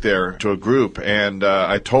spoke there to a group, and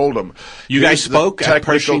I told them. You guys spoke at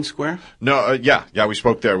Pershing Square? No, yeah, we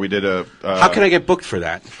spoke there. We did a. How can I get booked for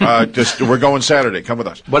that? We're going Saturday. Come with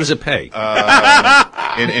us. What does it pay?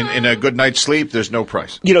 In a good night's sleep, there's no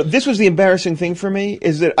price. This was the embarrassing thing for me,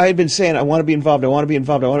 is that I had been saying, I want to be involved,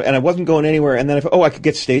 and I wasn't going anywhere, and then I could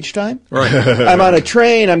get stage time? Right. I'm on a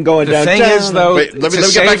train, I'm going The downtown. thing is, though, Wait, let me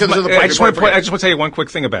get back to the I just want to tell you one quick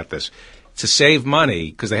thing about this. To save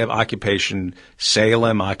money, because they have Occupation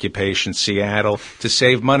Salem, Occupation Seattle, to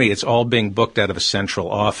save money, it's all being booked out of a central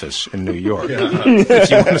office in New York. If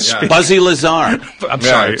you want to speak. Buzzy Lazar. I'm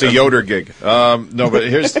sorry. It's a Yoder gig. No, but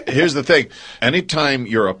here's the thing. Anytime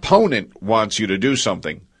your opponent wants you to do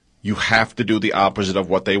something, you have to do the opposite of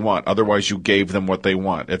what they want. Otherwise, you gave them what they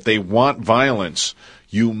want. If they want violence,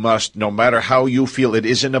 you must, no matter how you feel, it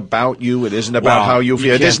isn't about you. It isn't about how you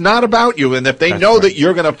feel. It is not about you. And if they know that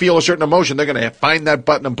you're going to feel a certain emotion, they're going to find that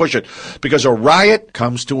button and push it. Because a riot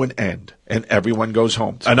comes to an end and everyone goes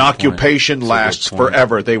home. An occupation lasts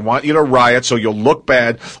forever. They want you to riot so you'll look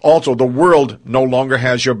bad. Also, the world no longer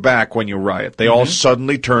has your back when you riot. They all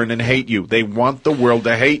suddenly turn and hate you. They want the world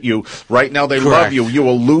to hate you. Right now, they love you. You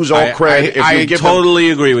will lose all credit if you I give totally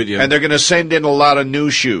agree with you. And they're going to send in a lot of new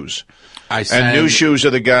shoes. And new shoes are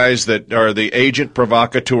the guys that are the agent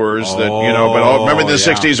provocateurs that, but remember in the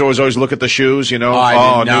 60s, always look at the shoes,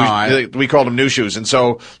 we called them new shoes. And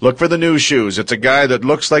so look for the new shoes. It's a guy that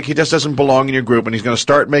looks like he just doesn't belong in your group and he's going to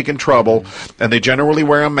start making trouble. And they generally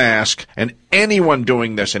wear a mask. And anyone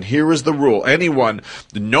doing this, and here is the rule,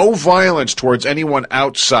 no violence towards anyone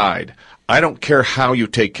outside. I don't care how you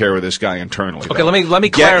take care of this guy internally. Okay, let me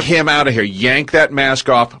get him out of here. Yank that mask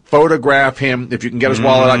off. Photograph him. If you can get his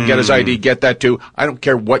wallet out and get his ID, get that too. I don't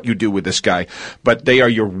care what you do with this guy. But they are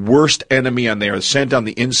your worst enemy, and they are sent on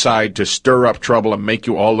the inside to stir up trouble and make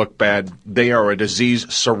you all look bad. They are a disease.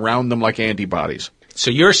 Surround them like antibodies. So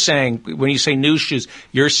you're saying, when you say new shoes,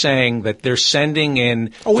 you're saying that they're sending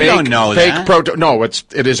in we don't know that. No,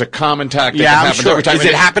 it is a common tactic. Yeah, that I'm happens sure. every time. Is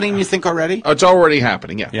it happening, you think, already? It's already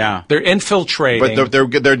happening, yeah. Yeah. They're infiltrating. But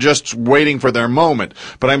they're just waiting for their moment.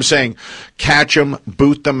 But I'm saying, catch them,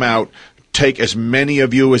 boot them out, take as many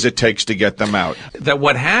of you as it takes to get them out. That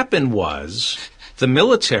what happened was the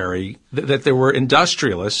military, that there were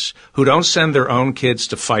industrialists who don't send their own kids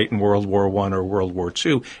to fight in World War I or World War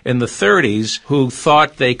II in the 30s who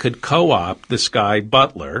thought they could co-opt this guy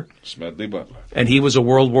Butler. Smedley Butler. And he was a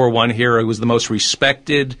World War I hero. He was the most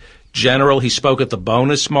respected general. He spoke at the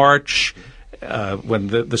bonus march. When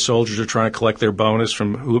the soldiers are trying to collect their bonus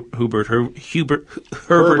from Herbert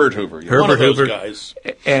Hoover, yeah. One of those guys.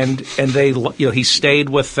 And they, he stayed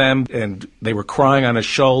with them, and they were crying on his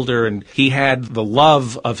shoulder, and he had the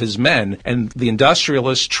love of his men. And the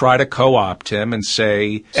industrialists try to co-opt him and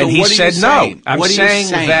say, So and he what are you said no. saying? I'm What are you saying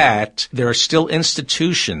saying? that there are still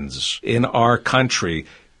institutions in our country,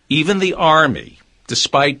 even the Army.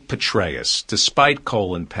 Despite Petraeus, despite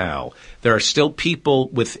Colin Powell, there are still people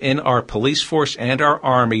within our police force and our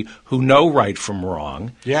Army who know right from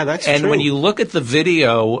wrong. Yeah, that's and true. when you look at the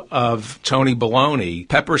video of Tony Baloney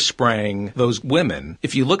pepper spraying those women,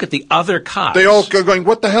 if you look at the other cops... They all go going,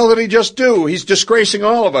 what the hell did he just do? He's disgracing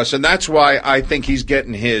all of us. And that's why I think he's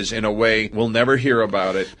getting his in a way we'll never hear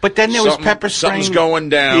about it. But then there was pepper spraying. Something's going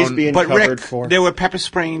down. He's being But covered Rick, for. there were pepper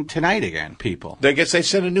spraying tonight again, people. They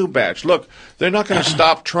send a new batch. Look, they're not going to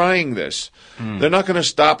stop trying this. They're not going to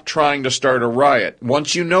stop trying to start a riot.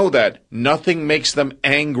 Once you know that, nothing makes them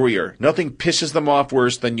angrier. Nothing pisses them off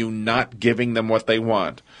worse than you not giving them what they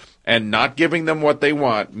want. And not giving them what they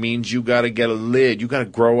want means you got to get a lid. You got to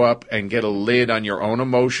grow up and get a lid on your own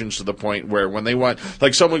emotions to the point where when they want,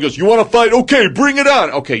 like someone goes, you want to fight? Okay, bring it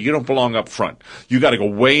on. Okay, you don't belong up front. You got to go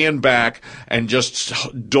way in back and just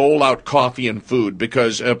dole out coffee and food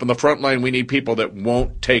because up in the front line we need people that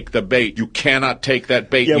won't take the bait. You cannot take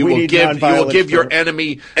that bait. Yeah, you we will need give your nonviolence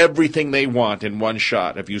enemy everything they want in one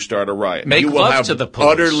shot if you start a riot. Make you will love have to the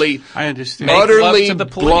police. utterly, I understand. Make utterly love to the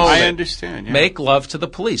police. blown I it. understand. Yeah. Make love to the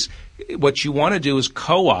police. What you want to do is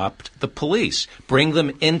co-opt the police, bring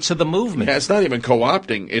them into the movement. Yeah, it's not even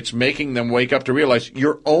co-opting. It's making them wake up to realize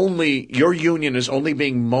your union is only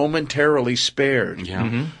being momentarily spared. Yeah.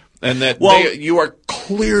 Mm-hmm. And that Well- you are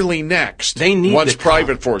clearly next They need once the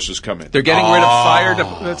private forces come in. They're getting rid of fire.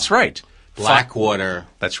 That's right. Blackwater.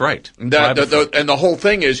 That's right. And the whole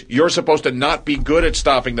thing is you're supposed to not be good at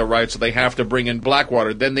stopping the riots, so they have to bring in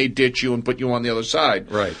Blackwater. Then they ditch you and put you on the other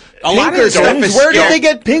side. Right. A lot of this stuff Pinkertons? is Where did scary. they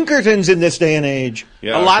get Pinkertons in this day and age?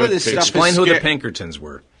 Yeah, A lot of good this pick. stuff Explain is who the scary. Pinkertons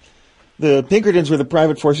were. The Pinkertons were the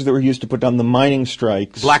private forces that were used to put down the mining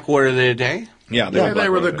strikes. Blackwater the day? Yeah, They were the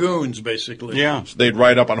Blackwater. goons, basically. Yeah. So they'd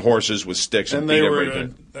ride up on horses with sticks and And beat they were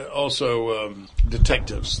everything. also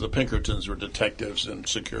detectives. The Pinkertons were detectives and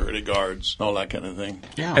security guards, all that kind of thing.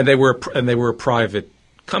 Yeah. And they were a private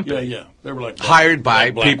company. Yeah. They were like Hired by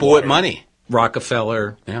like people with Blackwater. money.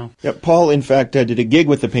 Rockefeller. Yeah. Yeah, Paul, in fact, did a gig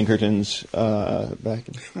with the Pinkertons back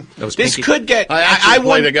in... That was This Pinky- could get. I actually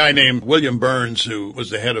played won- a guy named William Burns, who was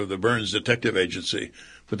the head of the Burns Detective Agency,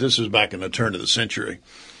 but this was back in the turn of the century.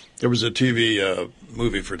 There was a TV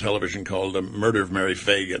movie for television called Murder of Mary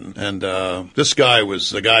Fagan, and this guy was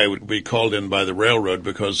the guy who would be called in by the railroad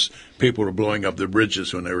because people were blowing up the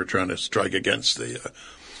bridges when they were trying to strike against the...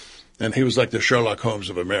 and he was like the Sherlock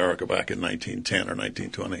Holmes of America back in 1910 or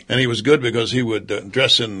 1920. And he was good because he would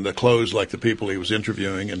dress in the clothes like the people he was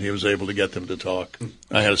interviewing, and he was able to get them to talk.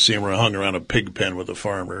 I had to see him hung around a pig pen with a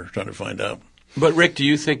farmer trying to find out. But Rick, do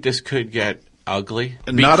you think this could get ugly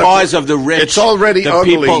Not because of the rich? It's already the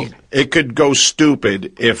ugly. people- It could go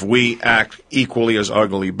stupid if we act equally as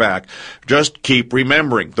ugly back. Just keep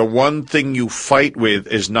remembering, the one thing you fight with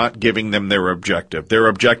is not giving them their objective. Their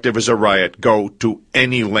objective is a riot. Go to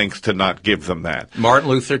any length to not give them that. Martin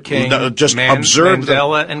Luther King, No, just observe them.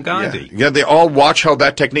 Mandela, and Gandhi. Yeah, they all watch how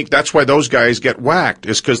that technique, that's why those guys get whacked,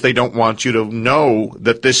 is because they don't want you to know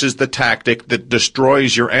that this is the tactic that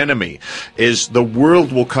destroys your enemy, is the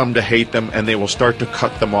world will come to hate them and they will start to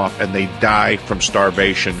cut them off and they die from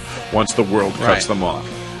starvation once the world cuts Right. them off.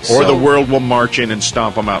 Or So- the world will march in and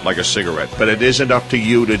stomp them out like a cigarette. But it isn't up to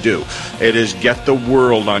you to do. It is get the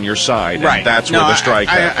world on your side, Right. and that's No, where the strike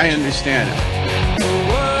happens. I understand it.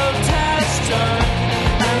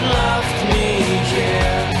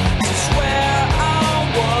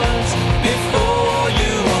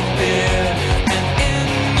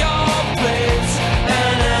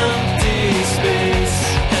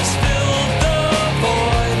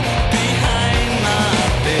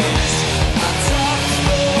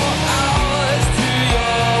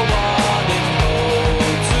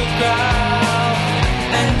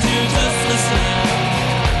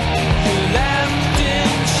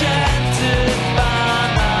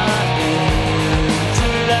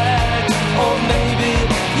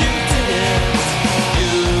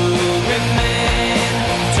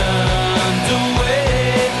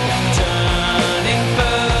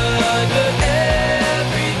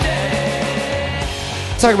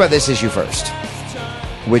 let's talk about this issue first,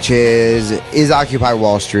 which is Occupy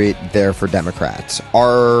Wall Street there for Democrats?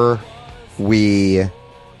 Are we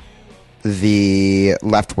the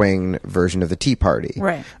left-wing version of the Tea Party?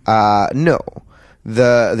 Right. No.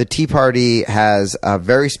 The Tea Party has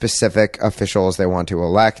very specific officials they want to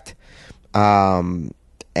elect, and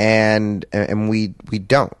we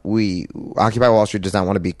don't. Occupy Wall Street does not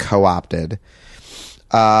want to be co-opted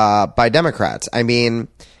by Democrats. I mean,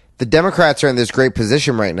 the Democrats are in this great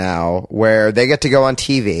position right now where they get to go on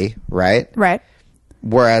TV, right? Right.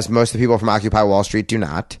 Whereas most of the people from Occupy Wall Street do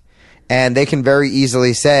not. And they can very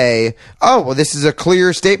easily say, oh, well, this is a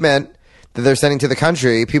clear statement that they're sending to the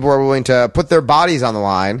country. People are willing to put their bodies on the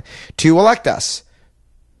line to elect us.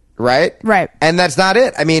 Right? Right. And that's not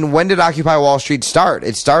it. I mean, when did Occupy Wall Street start?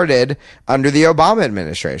 It started under the Obama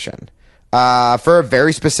administration for a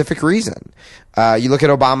very specific reason. You look at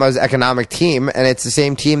Obama's economic team, and it's the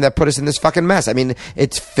same team that put us in this fucking mess. I mean,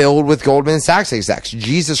 it's filled with Goldman Sachs execs.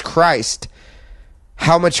 Jesus Christ.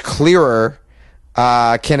 How much clearer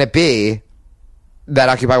can it be that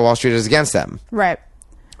Occupy Wall Street is against them? Right.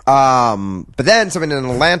 But then something in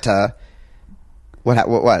Atlanta.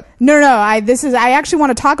 What? No. I actually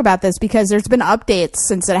want to talk about this because there's been updates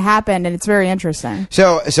since it happened, and it's very interesting.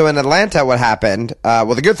 So in Atlanta, what happened?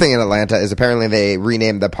 Well, the good thing in Atlanta is apparently they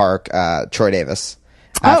renamed the park Troy Davis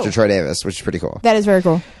after Troy Davis, which is pretty cool. That is very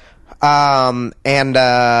cool. And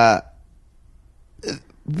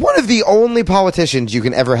one of the only politicians you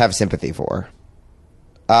can ever have sympathy for,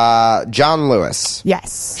 John Lewis.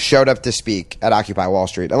 Yes. Showed up to speak at Occupy Wall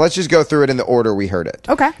Street. And let's just go through it in the order we heard it.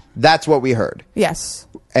 Okay. That's what we heard. Yes.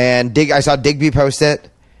 And I saw Digby post it,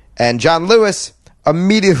 and John Lewis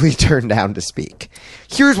immediately turned down to speak.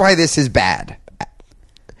 Here's why this is bad.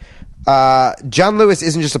 John Lewis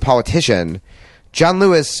isn't just a politician. John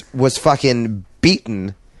Lewis was fucking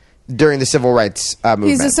beaten during the civil rights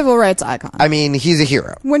movement. He's a civil rights icon. I mean, he's a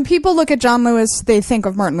hero. When people look at John Lewis, they think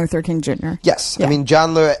of Martin Luther King Jr. Yes. Yeah. I mean,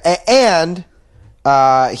 John Lewis, and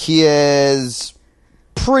he is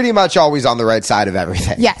pretty much always on the right side of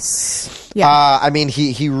everything. Yes. Yeah. I mean,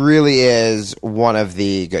 he really is one of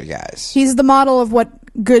the good guys. He's the model of what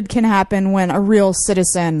good can happen when a real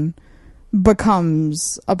citizen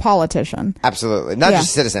becomes a politician. Absolutely. Not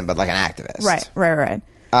just a citizen, but like an activist. Right.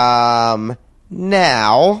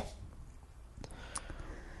 Now,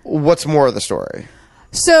 what's more of the story?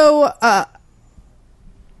 So,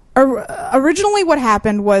 originally what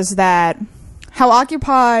happened was that how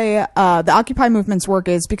the Occupy movement's work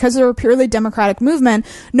is, because they're a purely democratic movement,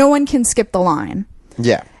 no one can skip the line.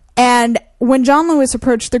 Yeah. And when John Lewis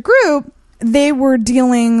approached the group, they were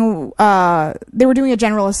doing a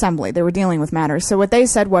general assembly. They were dealing with matters. So what they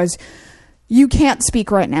said was, you can't speak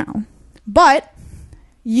right now, but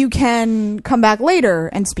you can come back later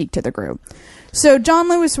and speak to the group. So John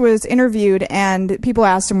Lewis was interviewed, and people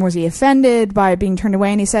asked him, was he offended by being turned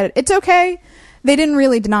away? And he said, it's okay. They didn't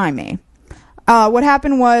really deny me. What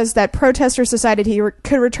happened was that protesters decided he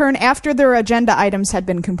could return after their agenda items had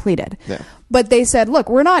been completed. Yeah. But they said, look,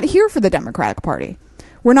 we're not here for the Democratic Party.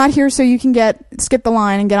 We're not here so you can skip the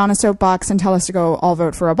line and get on a soapbox and tell us to go all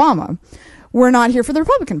vote for Obama. We're not here for the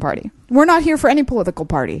Republican Party. We're not here for any political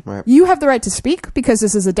party. Right. You have the right to speak because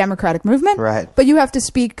this is a democratic movement, right? But you have to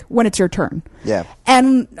speak when it's your turn. Yeah.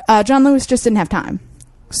 And John Lewis just didn't have time.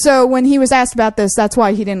 So when he was asked about this, that's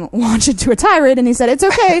why he didn't launch into a tirade, and he said, it's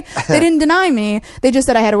okay. They didn't deny me. They just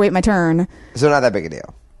said I had to wait my turn. So not that big a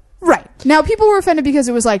deal. Right. Now, people were offended because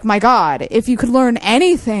it was like, my God, if you could learn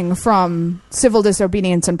anything from civil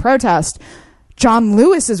disobedience and protest, John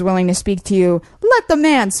Lewis is willing to speak to you. Let the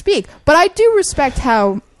man speak. But I do respect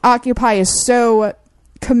how Occupy is so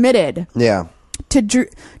committed to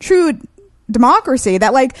true democracy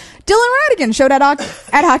that, like, Dylan Ratigan showed at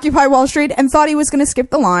Occupy Wall Street and thought he was going to skip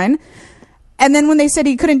the line. And then when they said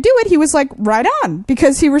he couldn't do it, he was like, right on,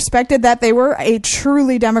 because he respected that they were a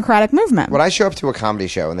truly democratic movement. When I show up to a comedy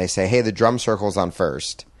show and they say, hey, the drum circle's on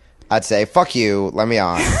first, I'd say, fuck you, let me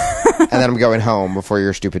on. And then I'm going home before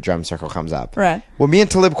your stupid drum circle comes up. Right. When me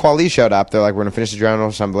and Talib Kweli showed up, they're like, we're going to finish the General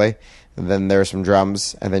Assembly. And then there were some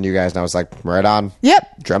drums. And then you guys, and I was like, right on.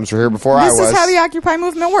 Yep. Drums were here before I was. This is how the Occupy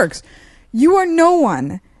movement works. You are no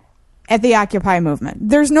one at the Occupy movement.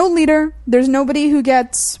 There's no leader. There's nobody who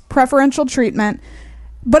gets preferential treatment.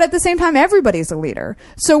 But at the same time, everybody's a leader.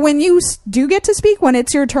 So when you do get to speak, when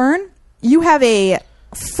it's your turn, you have a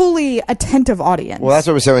fully attentive audience. Well, that's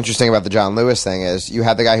what was so interesting about the John Lewis thing is you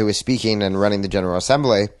had the guy who was speaking and running the General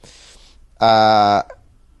Assembly,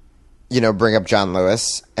 bring up John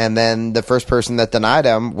Lewis, and then the first person that denied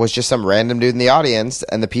him was just some random dude in the audience,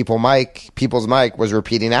 and the people's mic was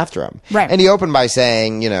repeating after him. Right. And he opened by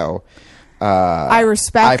saying, I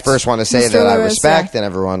respect. I first want to say Mr. that I Lewis, respect, and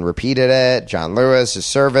everyone repeated it. John Lewis'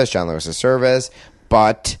 service,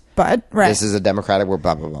 but right. this is a democratic, blah,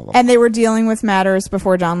 blah, blah, blah. And they were dealing with matters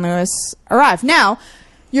before John Lewis arrived. Now,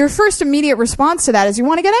 your first immediate response to that is you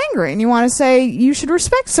want to get angry and you want to say you should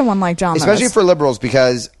respect someone like John Especially Lewis. for liberals,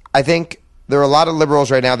 because I think there are a lot of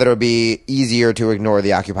liberals right now that it would be easier to ignore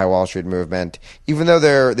the Occupy Wall Street movement. Even though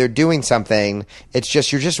they're doing something, it's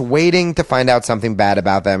just, you're just waiting to find out something bad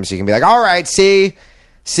about them so you can be like, all right, see,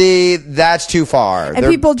 that's too far. And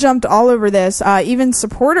people jumped all over this. Even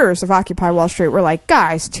supporters of Occupy Wall Street were like,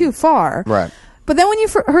 guys, too far. Right. But then when you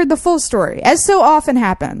heard the full story, as so often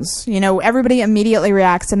happens, everybody immediately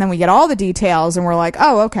reacts and then we get all the details and we're like,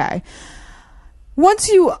 oh, okay. Once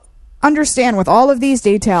you understand with all of these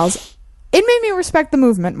details, it made me respect the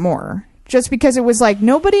movement more. Just because it was like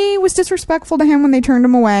nobody was disrespectful to him when they turned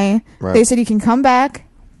him away. Right. They said he can come back,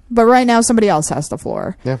 but right now somebody else has the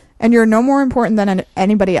floor. Yeah. And you're no more important than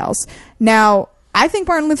anybody else. Now, I think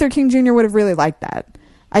Martin Luther King Jr. would have really liked that.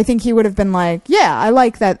 I think he would have been like, yeah, I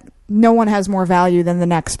like that no one has more value than the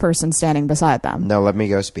next person standing beside them. No, let me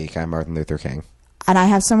go speak. I'm Martin Luther King. And I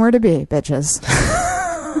have somewhere to be, bitches.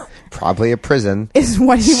 Probably a prison. Is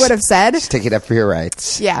what he would have said. Stick it up for your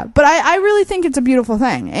rights. Yeah, but I really think it's a beautiful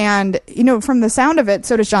thing. And, from the sound of it,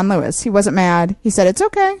 so does John Lewis. He wasn't mad. He said, it's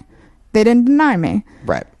okay. They didn't deny me.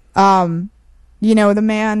 Right. The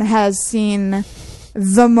man has seen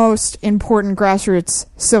the most important grassroots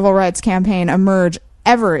civil rights campaign emerge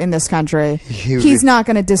ever in this country. He's not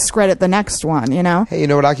going to discredit the next one, Hey, you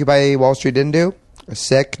know what Occupy Wall Street didn't do?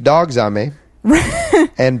 Sick dogs on me.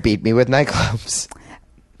 And beat me with nightclubs.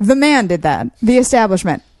 The man did that. The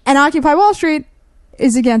establishment. And Occupy Wall Street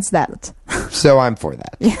is against that. So I'm for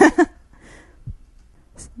that. Yeah.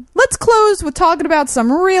 Let's close with talking about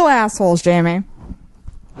some real assholes, Jamie.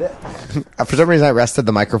 For some reason, I rested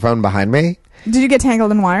the microphone behind me. Did you get tangled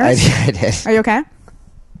in wires? I did. Are you okay?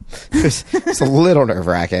 It's a little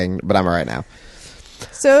nerve-wracking, but I'm all right now.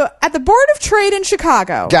 So, at the Board of Trade in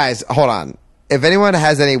Chicago. Guys, hold on. If anyone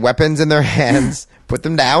has any weapons in their hands, put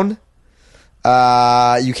them down.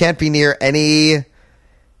 You can't be near anything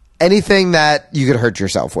that you could hurt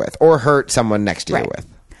yourself with or hurt someone next to you with.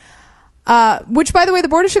 Which, by the way, the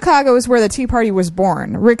Board of Chicago is where the Tea Party was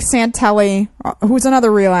born. Rick Santelli, who's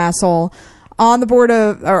another real asshole, on the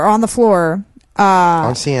floor.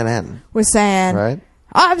 On CNN. Was saying, right?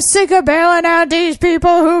 I'm sick of bailing out these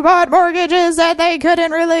people who bought mortgages that they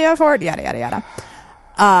couldn't really afford. Yada, yada,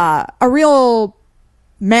 yada. A real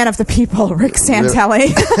man of the people, Rick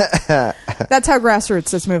Santelli. That's how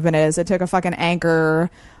grassroots this movement is. It took a fucking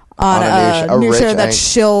anchor on a news show that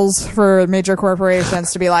shills for major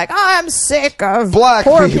corporations to be like, I'm sick of black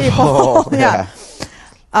poor people. Yeah.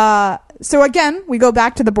 So again, we go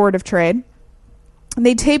back to the Board of Trade.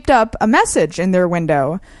 They taped up a message in their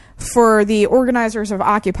window for the organizers of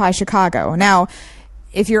Occupy Chicago. Now,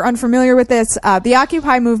 if you're unfamiliar with this, the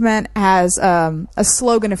Occupy movement has a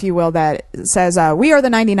slogan, if you will, that says, we are the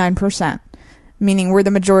 99%, meaning we're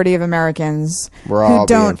the majority of Americans we're all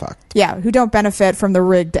being fucked. Yeah, who don't benefit from the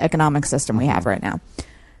rigged economic system we have right now.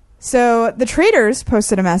 So the traders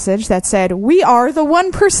posted a message that said, we are the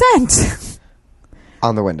 1%.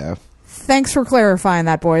 On the window. Thanks for clarifying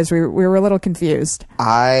that, boys. We were a little confused.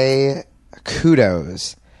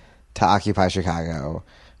 Kudos to Occupy Chicago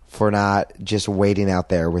for not just waiting out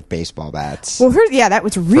there with baseball bats. Well, that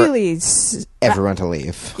was really... everyone to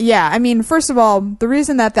leave. Yeah, I mean, first of all, the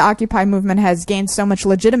reason that the Occupy movement has gained so much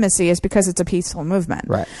legitimacy is because it's a peaceful movement.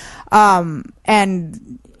 Right.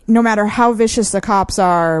 And no matter how vicious the cops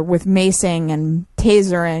are with macing and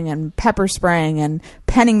tasering and pepper spraying and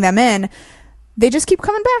penning them in, they just keep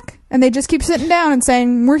coming back. And they just keep sitting down and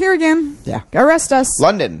saying, we're here again. Yeah. Arrest us.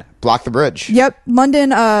 London, block the bridge. Yep. London,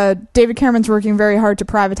 David Cameron's working very hard to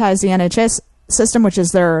privatize the NHS system, which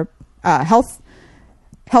is their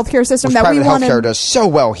healthcare system that we wanted. Healthcare does so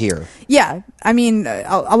well here. Yeah. I mean,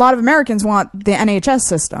 a lot of Americans want the NHS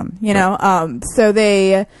system, you know? So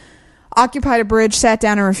they occupied a bridge, sat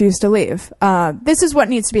down, and refused to leave. This is what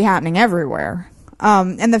needs to be happening everywhere.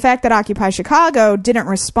 And the fact that Occupy Chicago didn't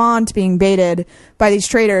respond to being baited by these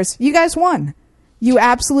traders, you guys won. You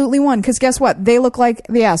absolutely won. Because guess what? They look like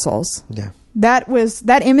the assholes. Yeah.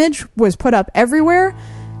 That image was put up everywhere,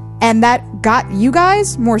 and that got you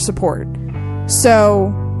guys more support.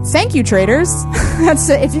 So thank you, traders.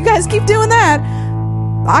 If you guys keep doing that,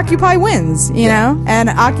 Occupy wins, you know? And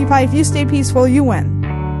Occupy, if you stay peaceful, you win.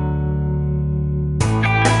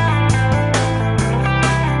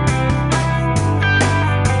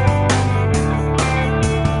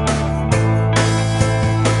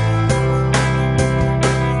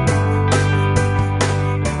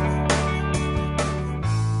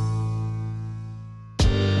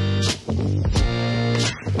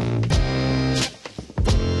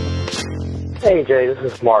 Hey Jay,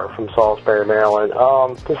 this is Mark from Salisbury, Maryland.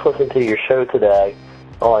 Just listening to your show today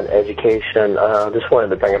on education. Just wanted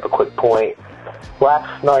to bring up a quick point.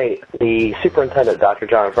 Last night, the superintendent, Dr.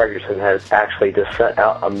 John Ferguson, has actually just sent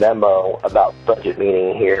out a memo about budget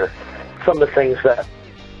meeting here. Some of the things that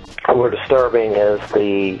were disturbing is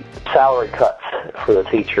the salary cuts for the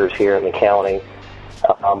teachers here in the county.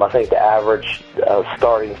 I think the average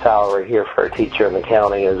starting salary here for a teacher in the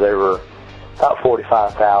county is over about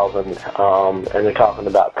 $45,000, and they're talking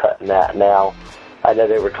about cutting that now. I know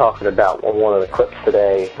they were talking about on one of the clips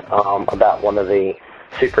today about one of the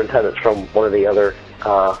superintendents from one of the other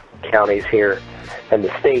counties here in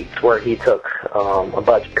the states where he took a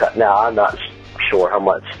budget cut. Now, I'm not sure how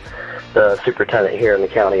much the superintendent here in the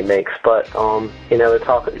county makes, but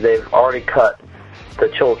they've already cut the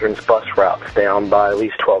children's bus routes down by at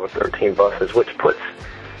least 12 or 13 buses, which puts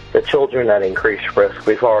the children at increased risk.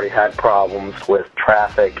 We've already had problems with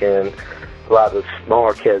traffic and a lot of the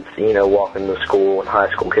smaller kids, walking to school and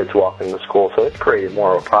high school kids walking to school, so it's created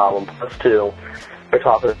more of a problem. Plus, too, they're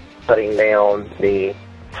talking about cutting down the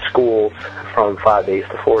schools from 5 days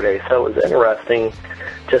to 4 days. So it was interesting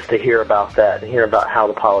just to hear about that and hear about how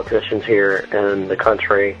the politicians here in the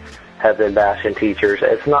country have been bashing teachers.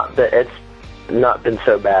 It's not been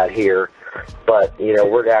so bad here, but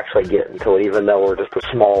we're actually getting to it, even though we're just a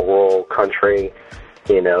small rural country,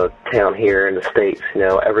 town here in the States.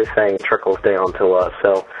 Everything trickles down to us.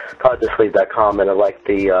 So I'll just leave that comment. I like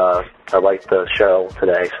the show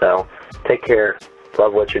today. So take care.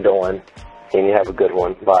 Love what you're doing, and you have a good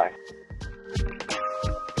one. Bye.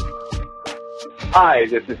 Hi,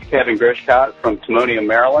 this is Kevin Grishcott from Timonium,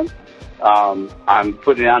 Maryland. I'm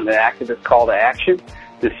putting out an activist call to action.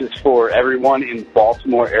 This is for everyone in the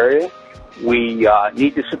Baltimore area. We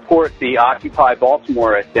need to support the Occupy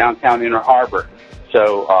Baltimore at downtown Inner Harbor.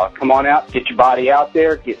 So come on out, get your body out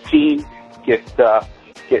there, get seen, get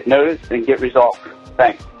noticed, and get results.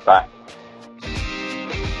 Thanks. Bye.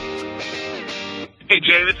 Hey,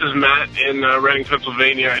 Jay, this is Matt in Reading,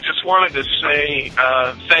 Pennsylvania. I just wanted to say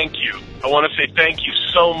thank you. I want to say thank you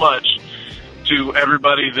so much to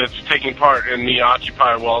everybody that's taking part in the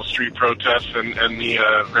Occupy Wall Street protests and the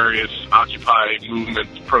various Occupy movement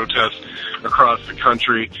protests across the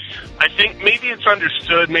country. I think maybe it's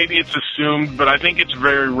understood, maybe it's assumed, but I think it's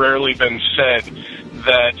very rarely been said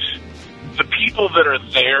that the people that are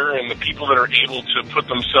there and the people that are able to put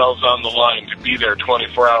themselves on the line to be there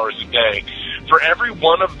 24 hours a day, for every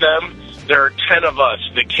one of them, there are 10 of us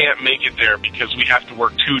that can't make it there because we have to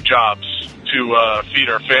work 2 jobs to feed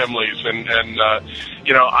our families. And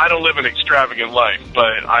I don't live an extravagant life,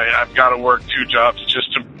 but I've got to work 2 jobs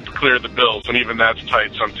just to clear the bills, and even that's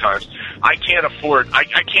tight sometimes. I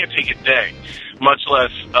can't take a day, much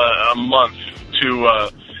less a month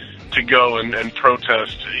to go and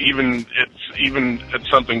protest, even it's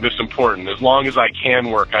something this important. As long as I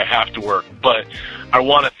can work, I have to work. But I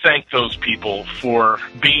want to thank those people for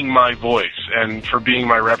being my voice and for being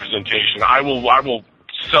my representation. I will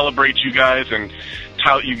celebrate you guys and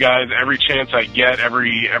tout you guys every chance I get,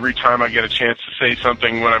 every time I get a chance to say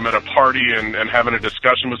something when I'm at a party and having a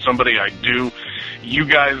discussion with somebody. I do. You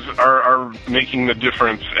guys are making the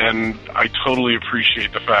difference, and I totally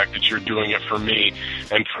appreciate the fact that you're doing it for me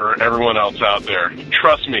and for everyone else out there.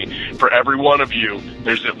 Trust me, for every one of you,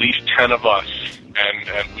 there's at least 10 of us,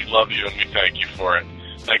 and we love you and we thank you for it.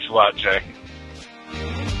 Thanks a lot, Jay.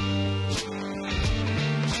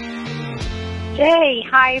 Jay,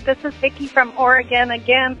 hi, this is Vicki from Oregon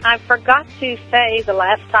again. I forgot to say the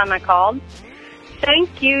last time I called,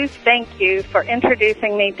 thank you for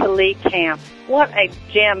introducing me to Lee Camp. What a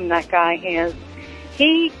gem that guy is.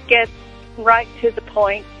 He gets right to the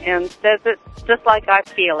point and says it just like I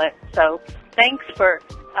feel it. So thanks for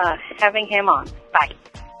having him on. Bye.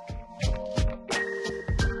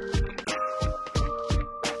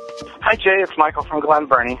 Hi, Jay. It's Michael from Glen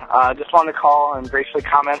Burnie. Just wanted to call and briefly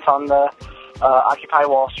comment on the Occupy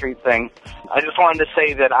Wall Street thing. I just wanted to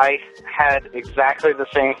say that I had exactly the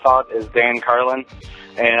same thought as Dan Carlin,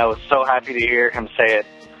 and I was so happy to hear him say it,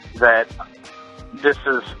 that this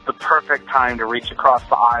is the perfect time to reach across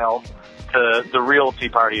the aisle to the real Tea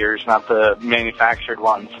Partiers, not the manufactured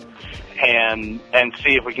ones, and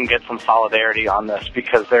see if we can get some solidarity on this,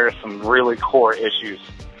 because there are some really core issues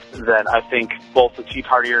that I think both the Tea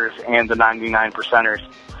Partiers and the 99%ers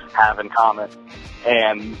have in common.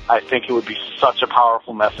 And I think it would be such a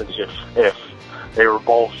powerful message if they were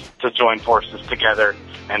both to join forces together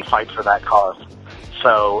and fight for that cause.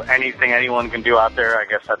 So anything anyone can do out there, I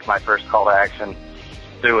guess that's my first call to action.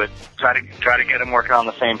 Do it. Try to get them working on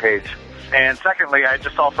the same page. And secondly, I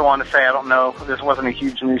just also want to say, I don't know, this wasn't a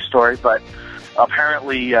huge news story, but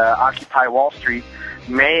apparently Occupy Wall Street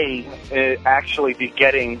may actually be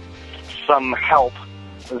getting some help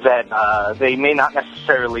that they may not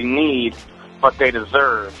necessarily need, but they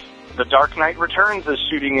deserve. The Dark Knight Returns is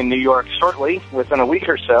shooting in New York shortly, within a week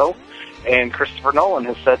or so, and Christopher Nolan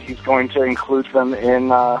has said he's going to include them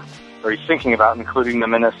in, or he's thinking about including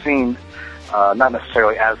them in a scene, not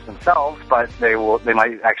necessarily as themselves, but they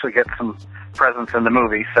might actually get some presence in the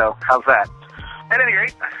movie. So how's that? At any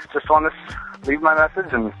rate, just want to leave my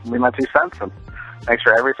message and leave my 2 cents, and thanks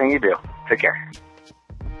for everything you do. Take care.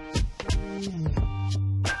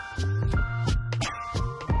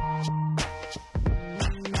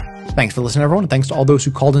 Thanks for listening, everyone, and thanks to all those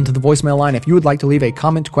who called into the voicemail line. If you would like to leave a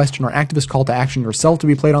comment, question, or activist call to action yourself to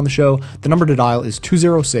be played on the show, the number to dial is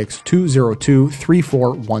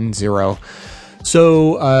 206-202-3410.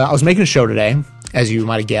 So I was making a show today, as you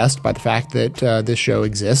might have guessed by the fact that this show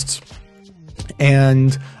exists,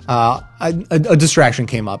 and a distraction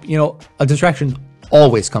came up. You know, a distraction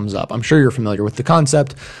always comes up. I'm sure you're familiar with the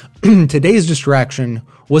concept. Today's distraction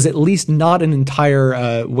was at least not an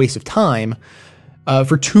entire waste of time,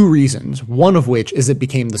 for 2 reasons. One of which is it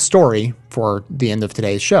became the story for the end of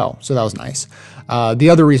today's show. So that was nice. The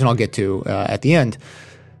other reason I'll get to at the end.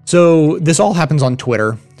 So this all happens on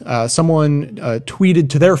Twitter. Someone tweeted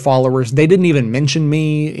to their followers. They didn't even mention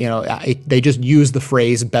me. You know, they just used the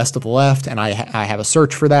phrase "best of the left," and I have a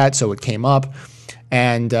search for that, so it came up.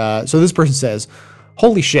 And so this person says,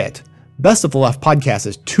 "Holy shit, Best of the Left podcast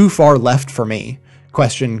is too far left for me."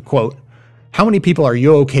 Question, quote, "How many people are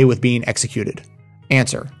you okay with being executed?"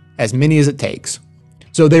 Answer, as many as it takes.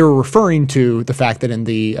 So they were referring to the fact that in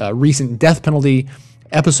the recent death penalty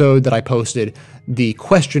episode that I posted, the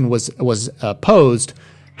question was posed,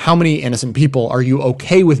 how many innocent people are you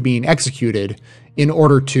okay with being executed in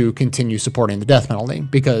order to continue supporting the death penalty?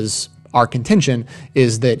 Because our contention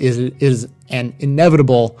is that it is an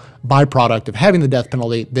inevitable byproduct of having the death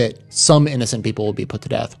penalty that some innocent people will be put to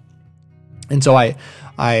death. And so I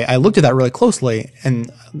looked at that really closely and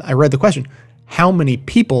I read the question, how many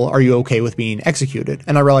people are you okay with being executed?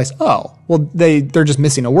 And I realized, oh, well, they're just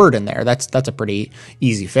missing a word in there. That's a pretty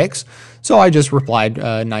easy fix. So I just replied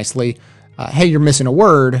nicely, hey, you're missing a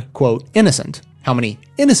word, quote, innocent. How many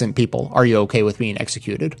innocent people are you okay with being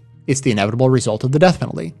executed? It's the inevitable result of the death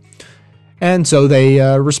penalty. And so they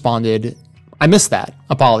responded, I missed that.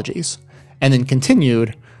 Apologies. And then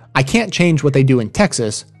continued, I can't change what they do in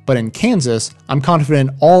Texas, but in Kansas, I'm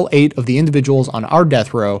confident all 8 of the individuals on our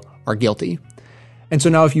death row are guilty. And so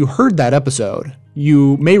now if you heard that episode,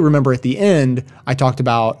 you may remember at the end, I talked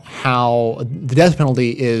about how the death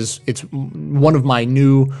penalty it's one of my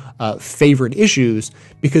new favorite issues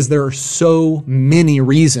because there are so many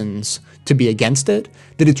reasons to be against it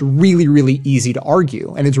that it's really, really easy to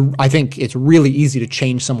argue. And I think it's really easy to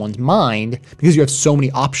change someone's mind because you have so many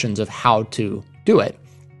options of how to do it.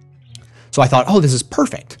 So I thought, oh, this is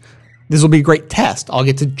perfect. This will be a great test. I'll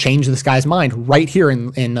get to change this guy's mind right here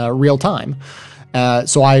in real time.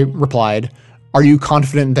 So I replied, are you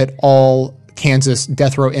confident that all Kansas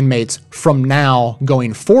death row inmates from now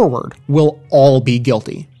going forward will all be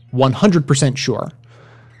guilty? 100% sure.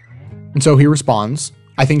 And so he responds,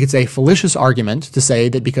 I think it's a fallacious argument to say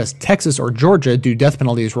that because Texas or Georgia do death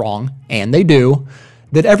penalties wrong, and they do,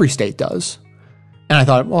 that every state does. And I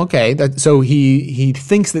thought, well, okay, so he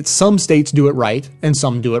thinks that some states do it right and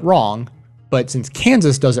some do it wrong, but since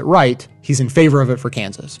Kansas does it right, he's in favor of it for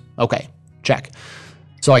Kansas. Okay, check.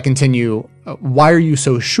 So I continue, why are you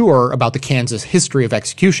so sure about the Kansas history of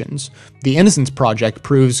executions? The Innocence Project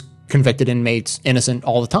proves convicted inmates innocent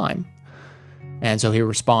all the time. And so he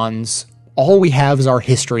responds, all we have is our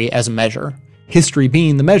history as a measure. History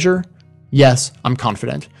being the measure, yes, I'm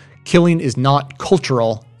confident. Killing is not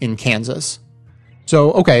cultural in Kansas.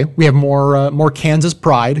 So, okay, we have more Kansas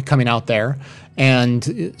pride coming out there.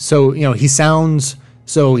 And so,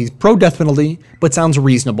 he's pro-death penalty, but sounds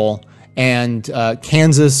reasonable. And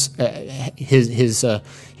Kansas,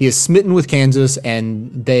 he is smitten with Kansas,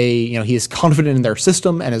 and he is confident in their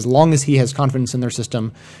system, and as long as he has confidence in their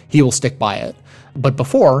system, he will stick by it. But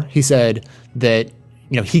before, he said that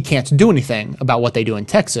he can't do anything about what they do in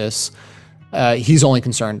Texas. He's only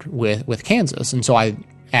concerned with Kansas. And so I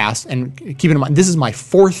asked, and keep in mind, this is my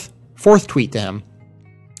fourth tweet to him.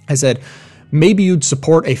 I said, maybe you'd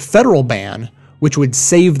support a federal ban which would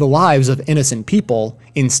save the lives of innocent people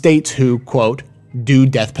in states who, quote, do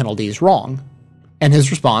death penalties wrong. And his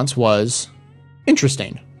response was,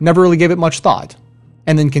 interesting, never really gave it much thought.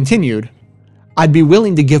 And then continued, I'd be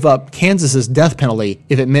willing to give up Kansas's death penalty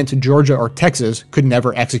if it meant Georgia or Texas could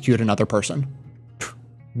never execute another person.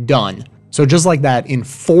 Done. So just like that, in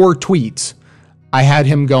 4 tweets, I had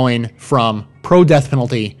him going from pro-death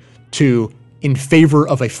penalty to in favor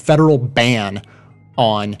of a federal ban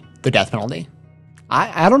on the death penalty.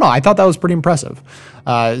 I don't know. I thought that was pretty impressive.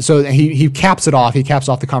 So he caps it off. He caps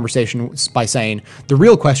off the conversation by saying, the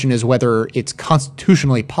real question is whether it's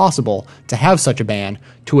constitutionally possible to have such a ban,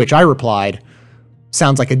 to which I replied,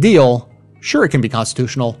 sounds like a deal. Sure, it can be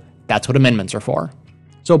constitutional. That's what amendments are for.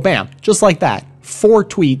 So bam, just like that, 4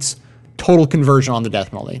 tweets, total conversion on the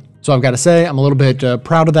death penalty. So I've got to say, I'm a little bit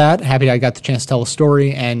proud of that, happy I got the chance to tell a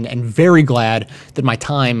story, and very glad that my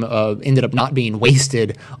time ended up not being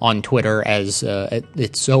wasted on Twitter as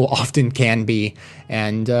it so often can be,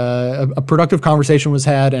 and a productive conversation was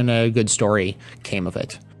had and a good story came of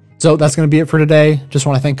it. So that's going to be it for today. Just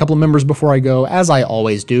want to thank a couple of members before I go, as I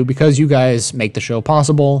always do, because you guys make the show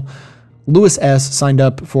possible. Lewis S. signed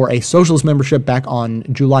up for a socialist membership back on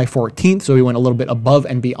July 14th, so he went a little bit above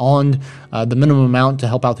and beyond the minimum amount to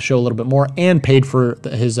help out the show a little bit more, and paid for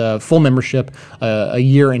his full membership a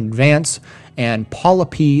year in advance. And Paula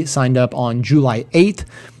P. signed up on July 8th,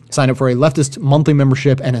 signed up for a leftist monthly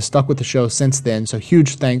membership, and has stuck with the show since then. So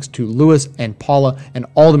huge thanks to Lewis and Paula and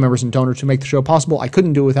all the members and donors who make the show possible. I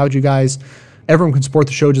couldn't do it without you guys. Everyone can support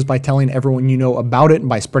the show just by telling everyone you know about it and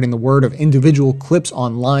by spreading the word of individual clips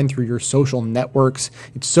online through your social networks.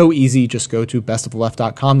 It's so easy. Just go to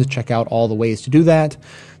bestoftheleft.com to check out all the ways to do that.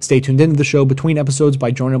 Stay tuned into the show between episodes by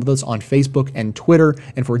joining up with us on Facebook and Twitter.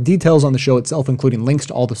 And for details on the show itself, including links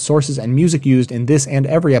to all the sources and music used in this and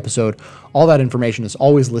every episode, all that information is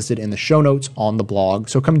always listed in the show notes on the blog.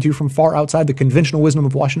 So coming to you from far outside the conventional wisdom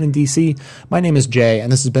of Washington, D.C., my name is Jay,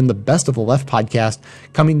 and this has been the Best of the Left podcast,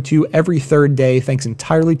 coming to you every third day, thanks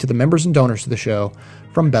entirely to the members and donors to the show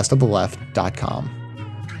from bestoftheleft.com.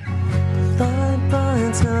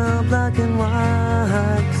 It's now black and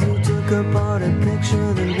white, 'cause you took apart a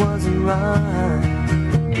picture that wasn't right.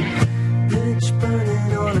 Pitch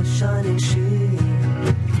burning on a shining sheet,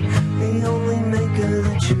 the only maker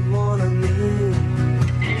that you wanna meet.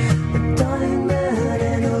 A dying man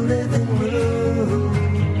in a living room,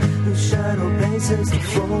 whose shadow paces the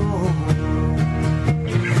floor,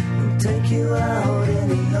 and take you out in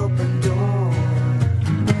the open door.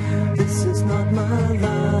 This is not my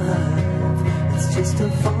life. It's just a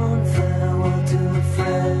fond farewell to a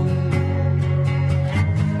friend.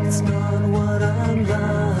 It's not what I'm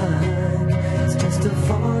like. It's just a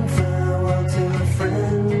fond farewell to a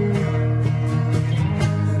friend.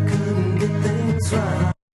 I couldn't get things right.